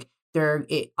it's like they're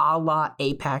a la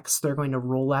Apex. They're going to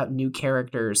roll out new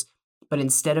characters, but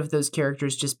instead of those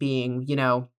characters just being, you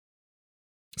know,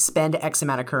 spend X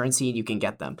amount of currency and you can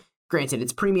get them. Granted,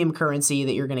 it's premium currency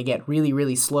that you're going to get really,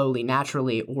 really slowly,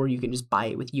 naturally, or you can just buy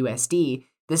it with USD.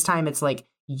 This time it's like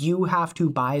you have to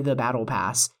buy the battle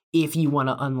pass if you want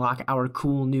to unlock our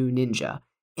cool new ninja.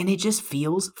 And it just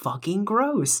feels fucking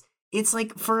gross. It's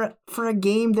like for a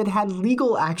game that had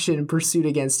legal action pursued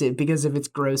against it because of its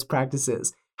gross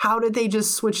practices. How did they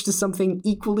just switch to something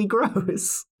equally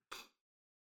gross?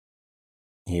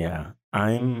 Yeah,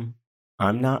 I'm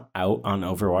not out on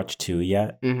Overwatch 2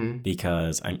 yet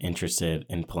because I'm interested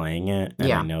in playing it,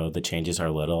 and I know the changes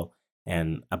are little,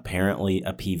 and apparently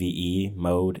a PvE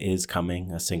mode is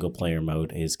coming, a single player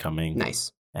mode is coming.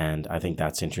 Nice. And I think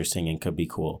that's interesting and could be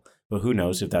cool. But who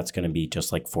knows if that's going to be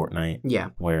just like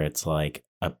Fortnite, where it's like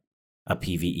a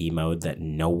PvE mode that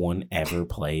no one ever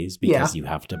plays because you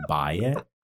have to buy it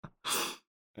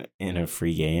in a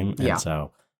free game. And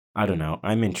so, I don't know.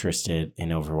 I'm interested in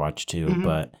Overwatch 2,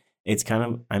 but it's kind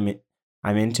of,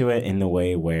 I'm into it in the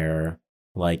way where,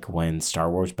 like, when Star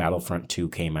Wars Battlefront 2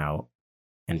 came out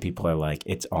and people are like,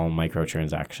 it's all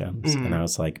microtransactions. And I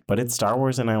was like, but it's Star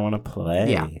Wars and I want to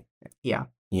play. Yeah.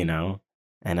 You know?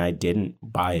 And I didn't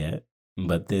buy it,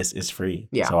 but this is free.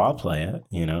 Yeah. So I'll play it,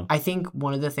 you know? I think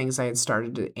one of the things I had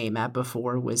started to aim at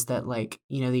before was that, like,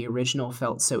 you know, the original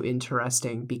felt so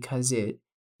interesting because it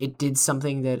did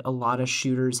something that a lot of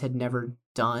shooters had never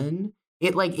done.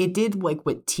 It did like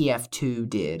what TF2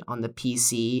 did on the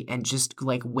PC and just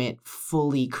like went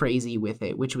fully crazy with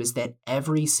it, which was that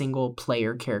every single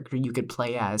player character you could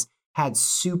play as had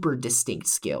super distinct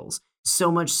skills.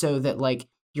 So much so that like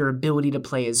your ability to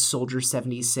play as Soldier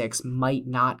 76 might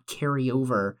not carry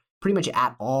over pretty much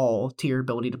at all to your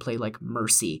ability to play like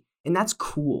Mercy. And that's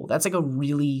cool. That's like a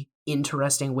really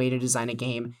interesting way to design a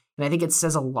game. And I think it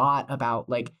says a lot about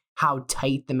like how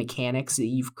tight the mechanics that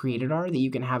you've created are, that you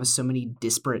can have so many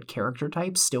disparate character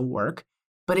types still work.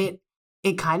 But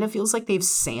it kind of feels like they've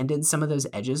sanded some of those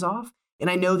edges off. And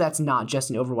I know that's not just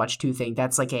an Overwatch 2 thing.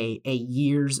 That's like a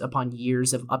years upon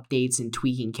years of updates and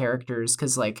tweaking characters.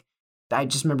 Because like, I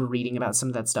just remember reading about some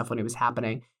of that stuff when it was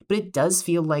happening. But it does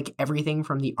feel like everything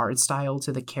from the art style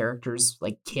to the characters,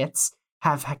 like kits,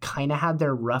 have kind of had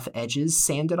their rough edges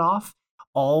sanded off.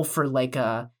 All for like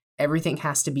everything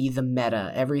has to be the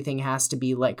meta. Everything has to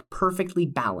be like perfectly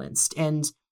balanced. And,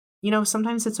 you know,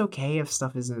 sometimes it's okay if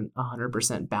stuff isn't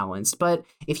 100% balanced. But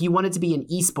if you want it to be an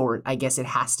esport, I guess it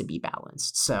has to be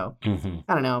balanced. So, I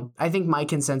don't know. I think my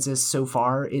consensus so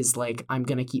far is like, I'm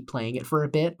going to keep playing it for a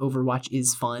bit. Overwatch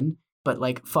is fun. But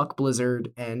like, fuck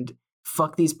Blizzard and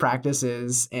fuck these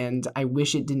practices. And I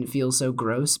wish it didn't feel so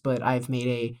gross, but I've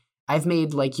made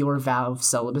like your vow of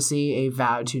celibacy a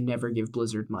vow to never give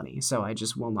Blizzard money. So I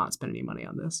just will not spend any money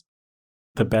on this.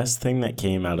 The best thing that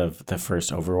came out of the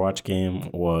first Overwatch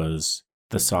game was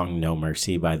the song No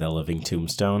Mercy by The Living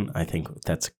Tombstone. I think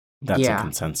that's a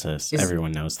consensus.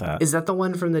 Everyone knows that. Is that the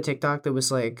one from the TikTok that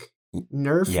was like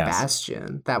Nerf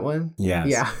Bastion? That one? Yes.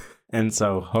 Yeah. And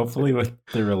so hopefully with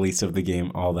the release of the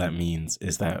game, all that means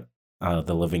is that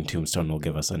The Living Tombstone will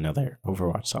give us another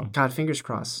Overwatch song. God, fingers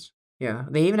crossed. Yeah.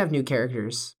 They even have new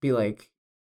characters. Be like,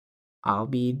 I'll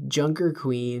be Junker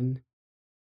Queen.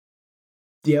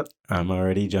 Yep. I'm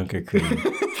already Junker Queen.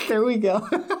 There we go.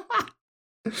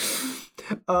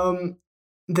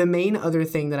 The main other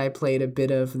thing that I played a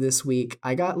bit of this week,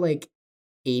 I got like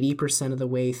 80% of the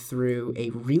way through a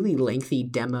really lengthy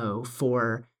demo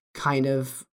for kind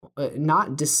of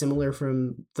not dissimilar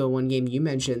from the one game you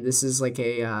mentioned. This is like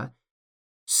a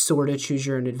sort of choose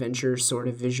your own adventure sort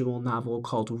of visual novel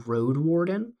called Road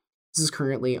Warden. This is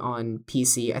currently on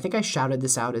PC. I think I shouted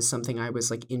this out as something I was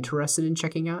like interested in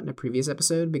checking out in a previous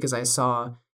episode because I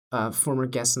saw former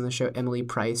guest on the show, Emily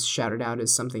Price, shouted out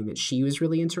as something that she was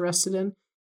really interested in.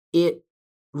 It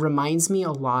reminds me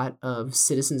a lot of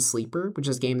Citizen Sleeper, which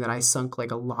is a game that I sunk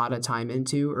like a lot of time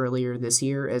into earlier this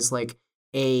year as like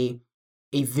a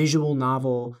visual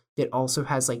novel that also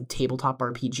has like tabletop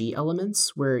RPG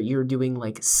elements where you're doing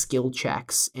like skill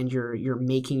checks and you're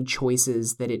making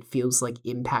choices that it feels like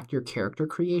impact your character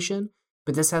creation.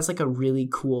 But this has like a really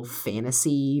cool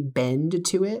fantasy bend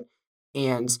to it.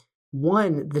 And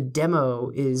one, the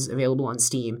demo is available on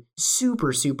Steam,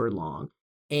 super, super long.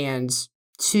 And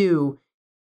two,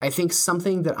 I think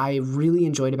something that I really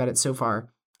enjoyed about it so far,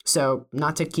 so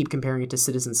not to keep comparing it to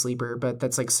Citizen Sleeper, but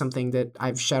that's like something that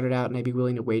I've shouted out and I'd be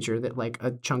willing to wager that like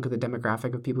a chunk of the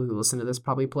demographic of people who listen to this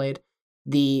probably played.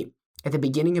 At the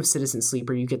beginning of Citizen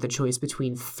Sleeper, you get the choice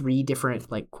between 3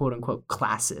 different like quote unquote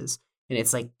classes. And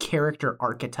it's like character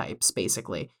archetypes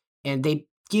basically. And they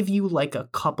give you like a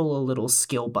couple of little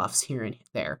skill buffs here and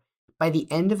there. By the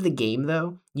end of the game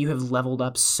though, you have leveled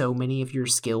up so many of your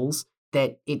skills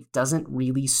that it doesn't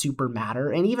really super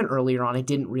matter. And even earlier on, it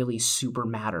didn't really super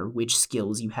matter which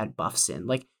skills you had buffs in.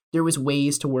 Like, there was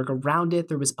ways to work around it.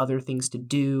 There was other things to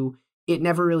do. It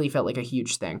never really felt like a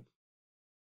huge thing.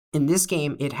 In this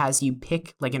game, it has you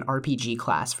pick like an RPG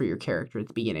class for your character at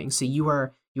the beginning. So you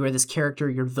are this character,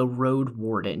 you're the Road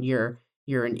Warden. You're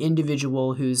an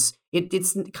individual who's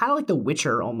it's kind of like The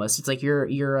Witcher almost. It's like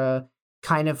you're a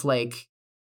kind of like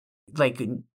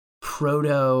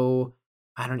proto,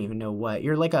 I don't even know what.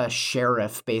 You're like a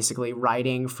sheriff, basically,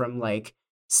 riding from, like,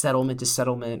 settlement to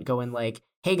settlement, going like,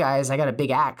 hey, guys, I got a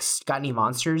big axe. Got any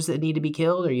monsters that need to be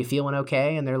killed? Are you feeling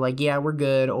okay? And they're like, yeah, we're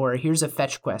good. Or here's a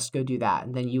fetch quest. Go do that.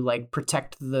 And then you, like,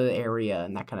 protect the area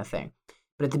and that kind of thing.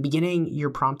 But at the beginning, you're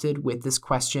prompted with this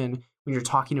question when you're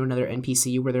talking to another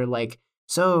NPC where they're like,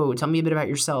 so tell me a bit about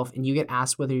yourself. And you get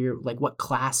asked whether you're, like, what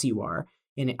class you are.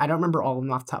 And I don't remember all of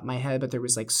them off the top of my head, but there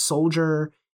was, like,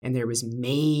 soldier, and there was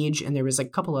mage, and there was like a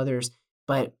couple others.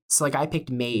 But so like I picked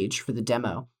mage for the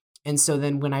demo. And so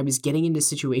then when I was getting into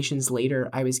situations later,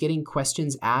 I was getting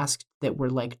questions asked that were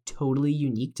like totally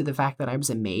unique to the fact that I was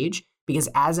a mage. Because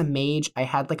as a mage, I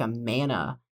had like a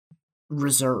mana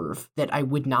reserve that I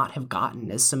would not have gotten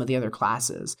as some of the other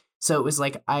classes. So it was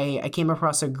like I came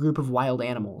across a group of wild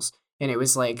animals, and it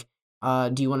was like,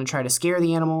 do you want to try to scare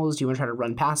the animals? Do you want to try to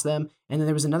run past them? And then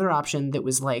there was another option that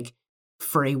was like,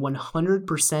 for a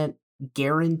 100%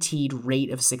 guaranteed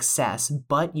rate of success,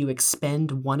 but you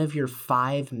expend one of your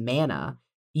 5 mana,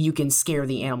 you can scare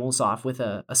the animals off with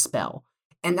a spell.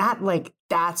 And that, like,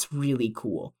 that's really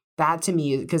cool. That to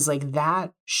me, because like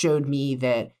that showed me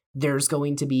that there's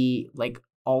going to be like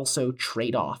also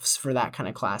trade-offs for that kind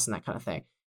of class and that kind of thing.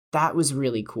 That was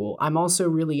really cool. I'm also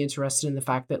really interested in the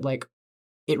fact that like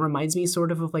it reminds me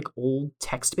sort of like old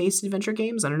text-based adventure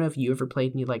games. I don't know if you ever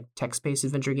played any like text-based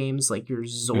adventure games, like your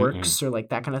Zorks or like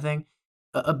that kind of thing.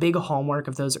 A big hallmark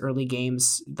of those early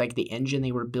games, like the engine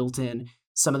they were built in,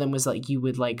 some of them was like you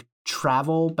would like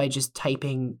travel by just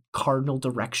typing cardinal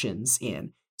directions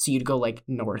in. So you'd go like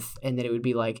north, and then it would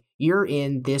be like, you're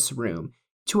in this room,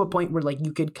 to a point where like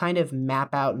you could kind of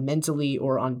map out mentally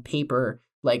or on paper,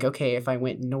 like, okay, if I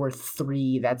went north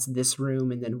 3, that's this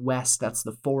room, and then west, that's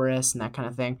the forest, and that kind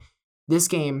of thing. This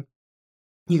game,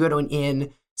 you go to an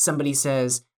inn, somebody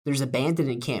says, there's a bandit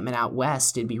encampment out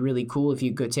west. It'd be really cool if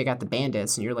you go take out the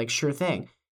bandits, and you're like, sure thing.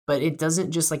 But it doesn't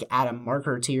just like add a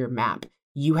marker to your map.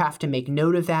 You have to make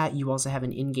note of that. You also have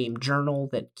an in-game journal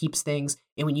that keeps things.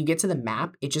 And when you get to the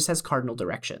map, it just has cardinal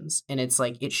directions. And it's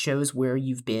like, it shows where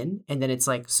you've been. And then it's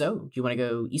like, so do you want to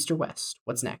go east or west?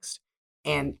 What's next?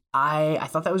 And I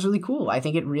thought that was really cool. I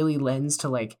think it really lends to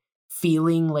like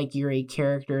feeling like you're a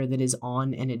character that is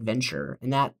on an adventure.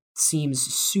 And that seems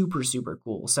super, super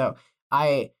cool. So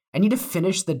I need to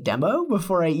finish the demo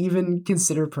before I even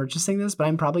consider purchasing this, but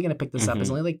I'm probably going to pick this up.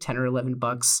 It's only like 10 or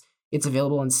 $11. It's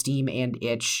available on Steam and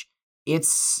itch.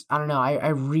 It's, I don't know, I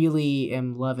really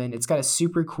am loving. It's got a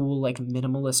super cool like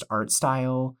minimalist art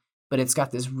style, but it's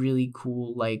got this really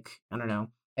cool like, I don't know,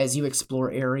 as you explore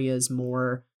areas,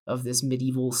 more of this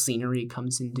medieval scenery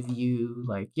comes into view.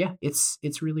 Like, yeah, it's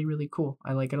really, really cool.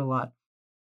 I like it a lot.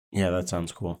 Yeah, that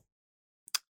sounds cool.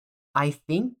 I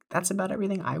think that's about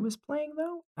everything I was playing,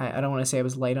 though. I don't want to say I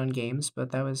was light on games,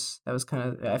 but that was kind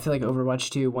of, I feel like Overwatch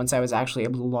 2, once I was actually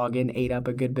able to log in, ate up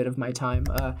a good bit of my time.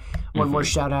 One more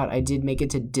shout out, I did make it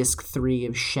to Disc 3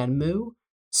 of Shenmue.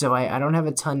 So I don't have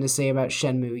a ton to say about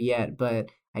Shenmue yet, but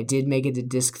I did make it to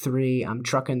disc 3. I'm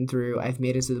trucking through. I've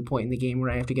made it to the point in the game where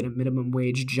I have to get a minimum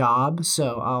wage job.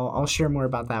 So I'll share more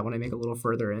about that when I make a little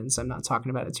further in. So I'm not talking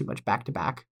about it too much back to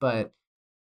back. But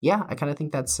yeah, I kind of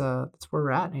think that's where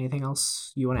we're at. Anything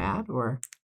else you want to add, or?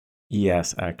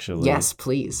 Yes, actually. Yes,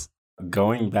 please.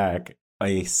 Going back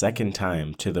a second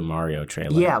time to the Mario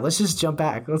trailer. Yeah, let's just jump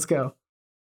back. Let's go.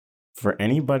 For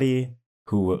anybody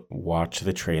who watched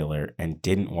the trailer and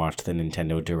didn't watch the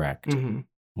Nintendo Direct,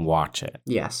 watch it.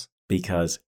 Yes.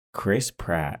 Because Chris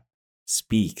Pratt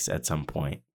speaks at some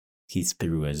point. He's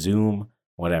through a Zoom,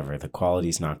 whatever. The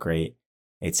quality's not great.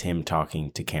 It's him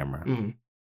talking to camera.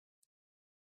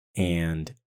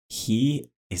 And he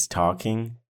is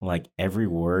talking like every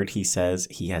word he says,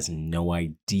 he has no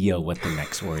idea what the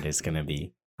next word is going to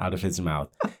be out of his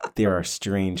mouth. There are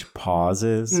strange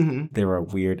pauses. There are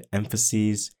weird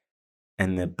emphases.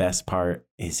 And the best part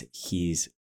is he's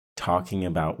talking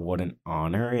about what an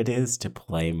honor it is to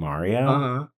play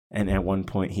Mario. And at one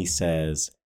point he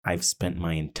says, I've spent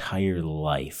my entire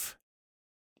life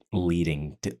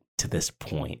leading to this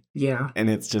point. Yeah. And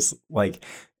it's just like,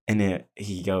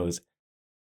 he goes,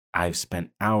 I've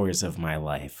spent hours of my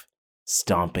life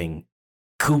stomping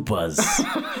Koopas.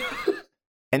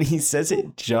 And he says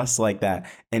it just like that.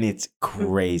 And it's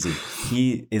crazy.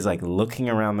 He is like looking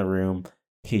around the room.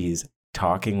 He's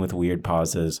talking with weird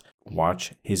pauses.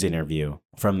 Watch his interview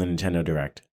from the Nintendo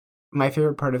Direct. My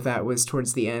favorite part of that was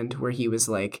towards the end where he was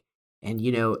like, and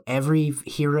you know, every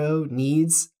hero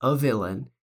needs a villain.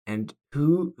 And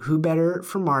who better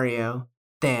for Mario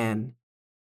than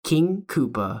King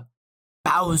Koopa,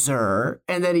 Bowser?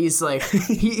 And then he's like,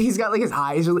 he's got like his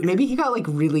eyes, maybe he got like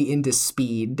really into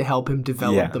speed to help him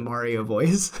develop the Mario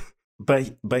voice.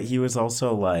 But he was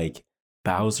also like,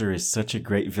 Bowser is such a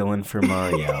great villain for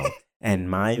Mario. And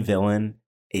my villain,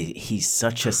 he's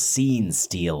such a scene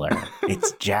stealer.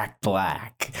 It's Jack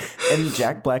Black. And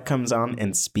Jack Black comes on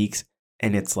and speaks.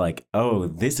 And it's like, oh,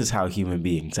 this is how human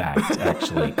beings act,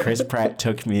 actually. Chris Pratt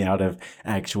took me out of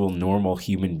actual normal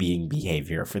human being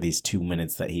behavior for these 2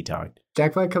 minutes that he talked.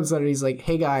 Jack Black comes on and he's like,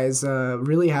 hey guys,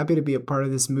 really happy to be a part of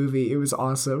this movie. It was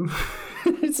awesome.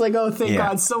 It's like, oh, thank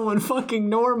God, someone fucking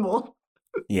normal.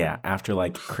 Yeah, after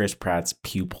like Chris Pratt's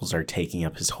pupils are taking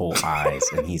up his whole eyes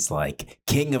and he's like,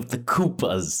 King of the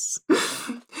Koopas.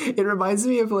 It reminds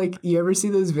me of like, you ever see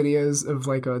those videos of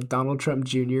like a Donald Trump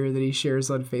Jr. that he shares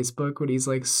on Facebook when he's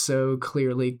like so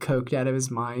clearly coked out of his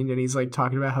mind and he's like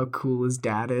talking about how cool his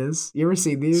dad is? You ever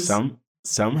seen these?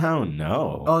 Somehow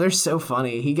no. Oh, they're so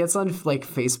funny. He gets on like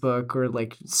Facebook or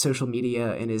like social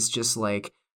media and is just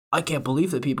like, I can't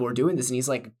believe that people are doing this. And he's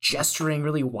like gesturing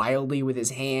really wildly with his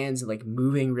hands and like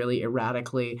moving really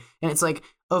erratically. And it's like,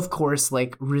 of course,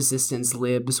 like resistance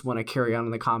libs want to carry on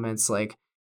in the comments like,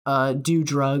 do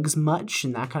drugs much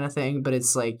and that kind of thing. But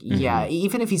it's like, yeah,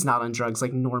 even if he's not on drugs,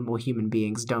 like normal human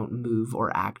beings don't move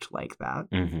or act like that.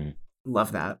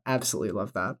 Love that. Absolutely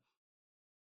love that.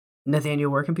 Nathaniel,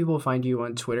 where can people find you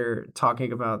on Twitter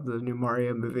talking about the new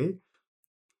Mario movie?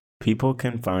 People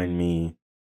can find me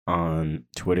on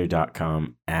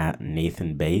twitter.com at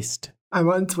NathanBased. I'm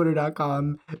on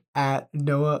twitter.com at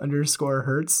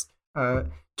Noah_Hertz.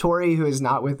 Tori, who is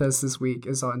not with us this week,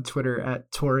 is on Twitter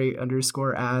at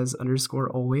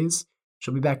Tori_as_always.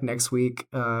 She'll be back next week.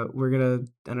 We're gonna,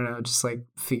 I don't know, just like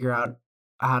figure out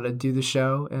how to do the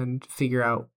show and figure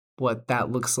out what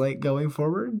that looks like going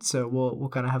forward. So we'll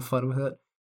kind of have fun with it.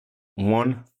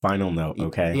 One final note,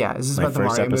 okay? Yeah, is this about the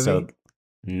Mario movie?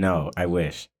 No, I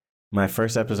wish. My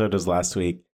first episode was last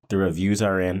week. The reviews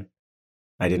are in.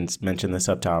 I didn't mention this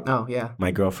up top. Oh, yeah.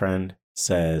 My girlfriend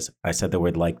says I said the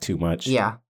word like too much.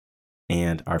 Yeah.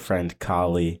 And our friend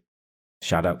Kali,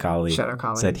 shout out Kali,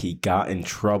 said he got in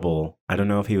trouble. I don't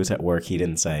know if he was at work. He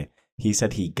didn't say. He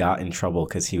said he got in trouble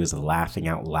because he was laughing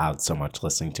out loud so much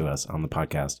listening to us on the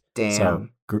podcast. Damn. So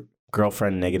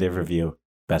girlfriend, negative review.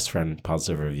 Best friend,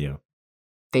 positive review.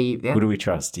 Who do we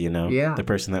trust? Do you know? Yeah. The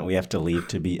person that we have to leave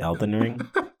to be Elden Ring?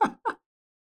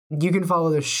 You can follow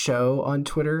the show on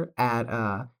Twitter at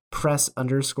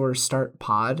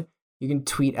press_start_pod. You can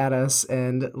tweet at us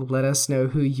and let us know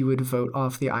who you would vote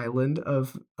off the island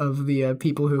of the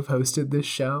people who have hosted this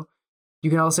show. You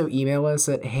can also email us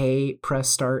at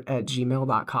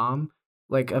heypressstart@gmail.com,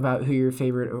 like about who your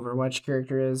favorite Overwatch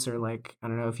character is, or like, I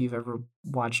don't know if you've ever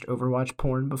watched Overwatch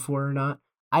porn before or not.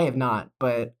 I have not,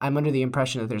 but I'm under the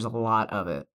impression that there's a lot of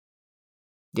it.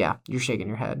 Yeah, you're shaking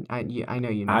your head. I know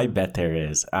you know. I bet there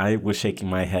is. I was shaking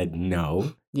my head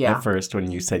no at first when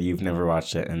you said you've never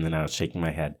watched it, and then I was shaking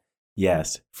my head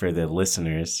yes for the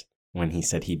listeners when he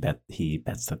said he bets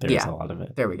that there's a lot of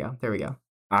it. There we go.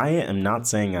 I am not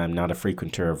saying I'm not a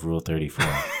frequenter of Rule 34,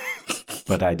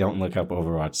 but I don't look up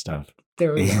Overwatch stuff.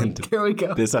 There we And go. There we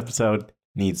go. This episode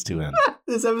needs to end.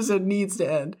 This episode needs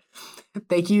to end.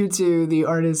 Thank you to the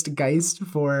artist Geist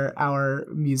for our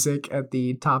music at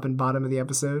the top and bottom of the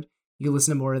episode. You can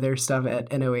listen to more of their stuff at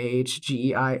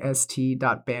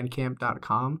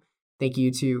noahgeist.bandcamp.com. Thank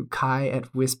you to Kai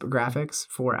at Wisp Graphics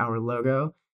for our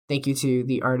logo. Thank you to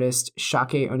the artist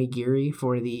Shake Onigiri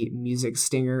for the music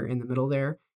stinger in the middle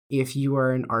there. If you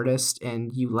are an artist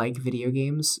and you like video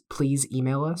games, please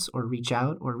email us or reach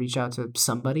out to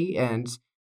somebody and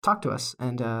talk to us.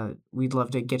 And we'd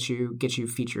love to get you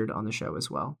featured on the show as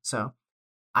well. So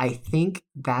I think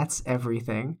that's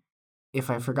everything. If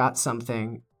I forgot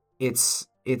something, it's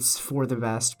for the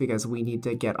best because we need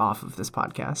to get off of this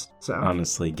podcast. So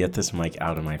honestly, get this mic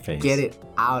out of my face. Get it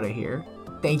out of here.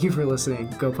 Thank you for listening.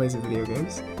 Go play some video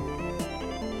games.